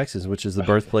Waco, Texas, which is the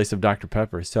birthplace of Dr.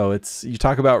 Pepper. So you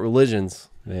talk about religions,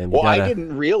 man. I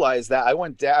didn't realize that. I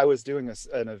was doing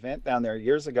an event down there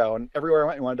years ago, and everywhere I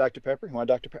went, you want Dr. Pepper? You want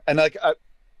Dr. Pepper? And like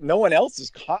no one else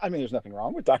is. There's nothing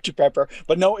wrong with Dr. Pepper,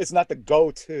 but no, it's not the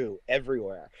go-to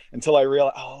everywhere. Until I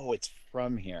realized, oh, it's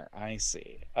from here. I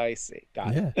see.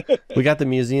 Got it. We got the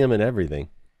museum and everything.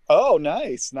 Oh,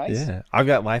 nice. Yeah, I've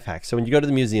got life hacks. So when you go to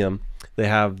the museum, they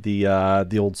have the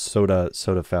old soda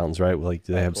fountains, right? Like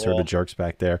they have soda jerks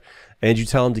back there, and you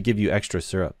tell them to give you extra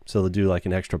syrup, so they'll do like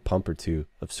an extra pump or two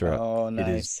of syrup. Oh, nice.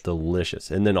 It is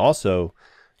delicious. And then also,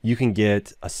 you can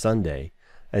get a sundae,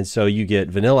 and so you get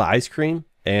vanilla ice cream,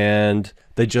 and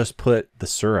they just put the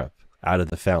syrup out of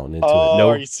the fountain into it.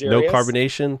 Are you serious? No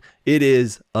carbonation. It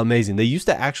is amazing. They used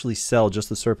to actually sell just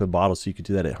the syrup in bottles, so you could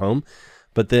do that at home.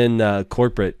 But then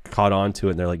corporate caught on to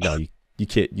it, and they're like, no, you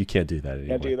can't do that anymore.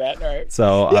 Can't do that, right?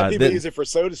 So people use it for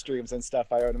soda streams and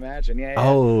stuff, I would imagine. Yeah.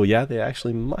 Oh yeah, they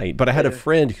actually might. But I had a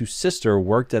friend whose sister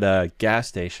worked at a gas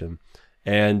station,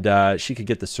 and she could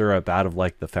get the syrup out of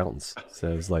like the fountains.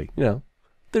 So it was like,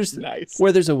 there's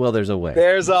where there's a will, there's a way.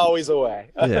 There's always a way.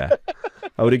 Yeah,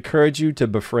 I would encourage you to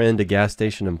befriend a gas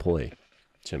station employee,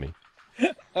 Jimmy.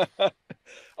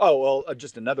 Oh well,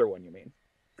 just another one, you mean?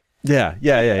 Yeah.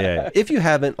 If you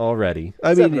haven't already,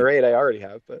 7 or 8, I already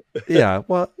have. But yeah,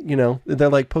 well, they're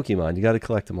like Pokemon. You got to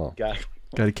collect them all. Got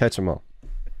to catch them all.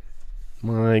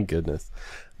 My goodness,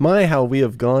 how we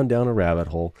have gone down a rabbit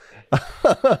hole.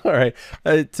 All right.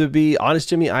 To be honest,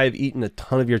 Jimmy, I have eaten a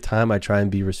ton of your time. I try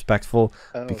and be respectful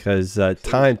because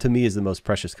time to me is the most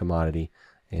precious commodity,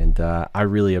 and I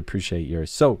really appreciate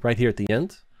yours. So right here at the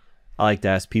end, I like to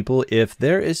ask people if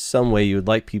there is some way you would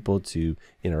like people to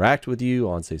interact with you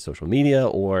on, say, social media,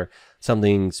 or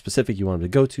something specific you want them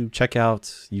to go to, check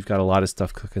out. You've got a lot of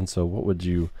stuff cooking, so what would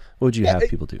you have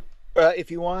people do?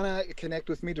 If you want to connect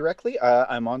with me directly,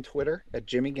 I'm on Twitter at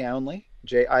Jimmy Gownley,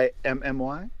 JIMMY,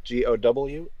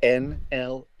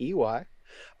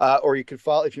 or you could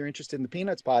follow, if you're interested in the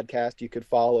Peanuts podcast, you could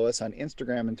follow us on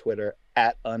Instagram and Twitter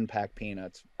at Unpack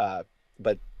Peanuts.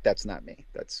 But that's not me.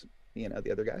 That's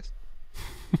the other guys.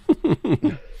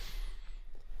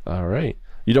 All right.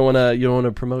 You don't want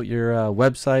to promote your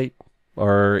website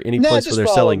or any place where they're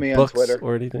selling books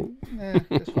or anything?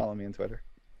 Just follow me on Twitter.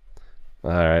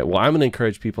 All right. Well, I'm going to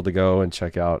encourage people to go and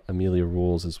check out Amelia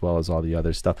Rules as well as all the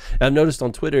other stuff. And I've noticed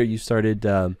on Twitter you started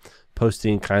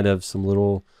posting kind of some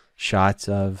little shots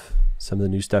of some of the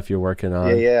new stuff you're working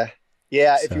on.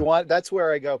 Yeah, so. If you want, that's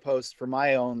where I go post for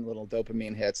my own little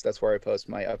dopamine hits. That's where I post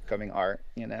my upcoming art,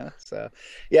 So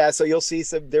so you'll see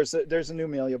there's a new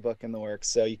Amelia book in the works.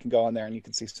 So you can go on there and you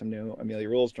can see some new Amelia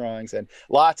Rules drawings, and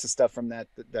lots of stuff from that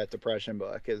depression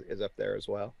book is up there as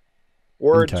well.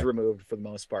 Words Okay. removed for the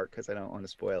most part because I don't want to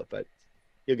spoil it, but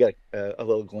you'll get a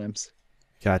little glimpse.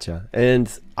 Gotcha.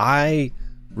 And I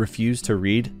refuse to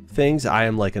read things. I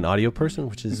am like an audio person,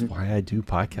 which is why I do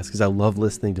podcasts, because I love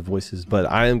listening to voices. But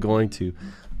I am going to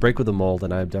break with the mold,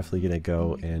 and I'm definitely going to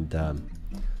go and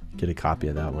get a copy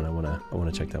of that one. I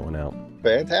want to check that one out.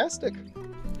 Fantastic.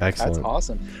 Excellent. That's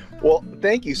awesome. Well,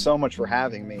 thank you so much for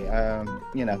having me.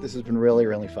 This has been really,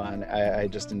 really fun. I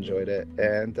just enjoyed it.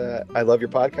 And I love your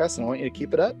podcast, and I want you to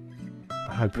keep it up.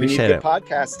 I appreciate good it.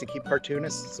 podcasts to keep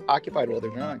cartoonists occupied while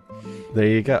th're drawing. There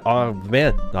you go. Oh,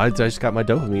 man. I just got my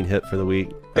dopamine hit for the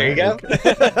week. There you go.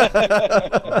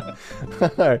 All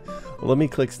right. Well, let me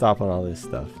click stop on all this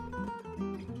stuff.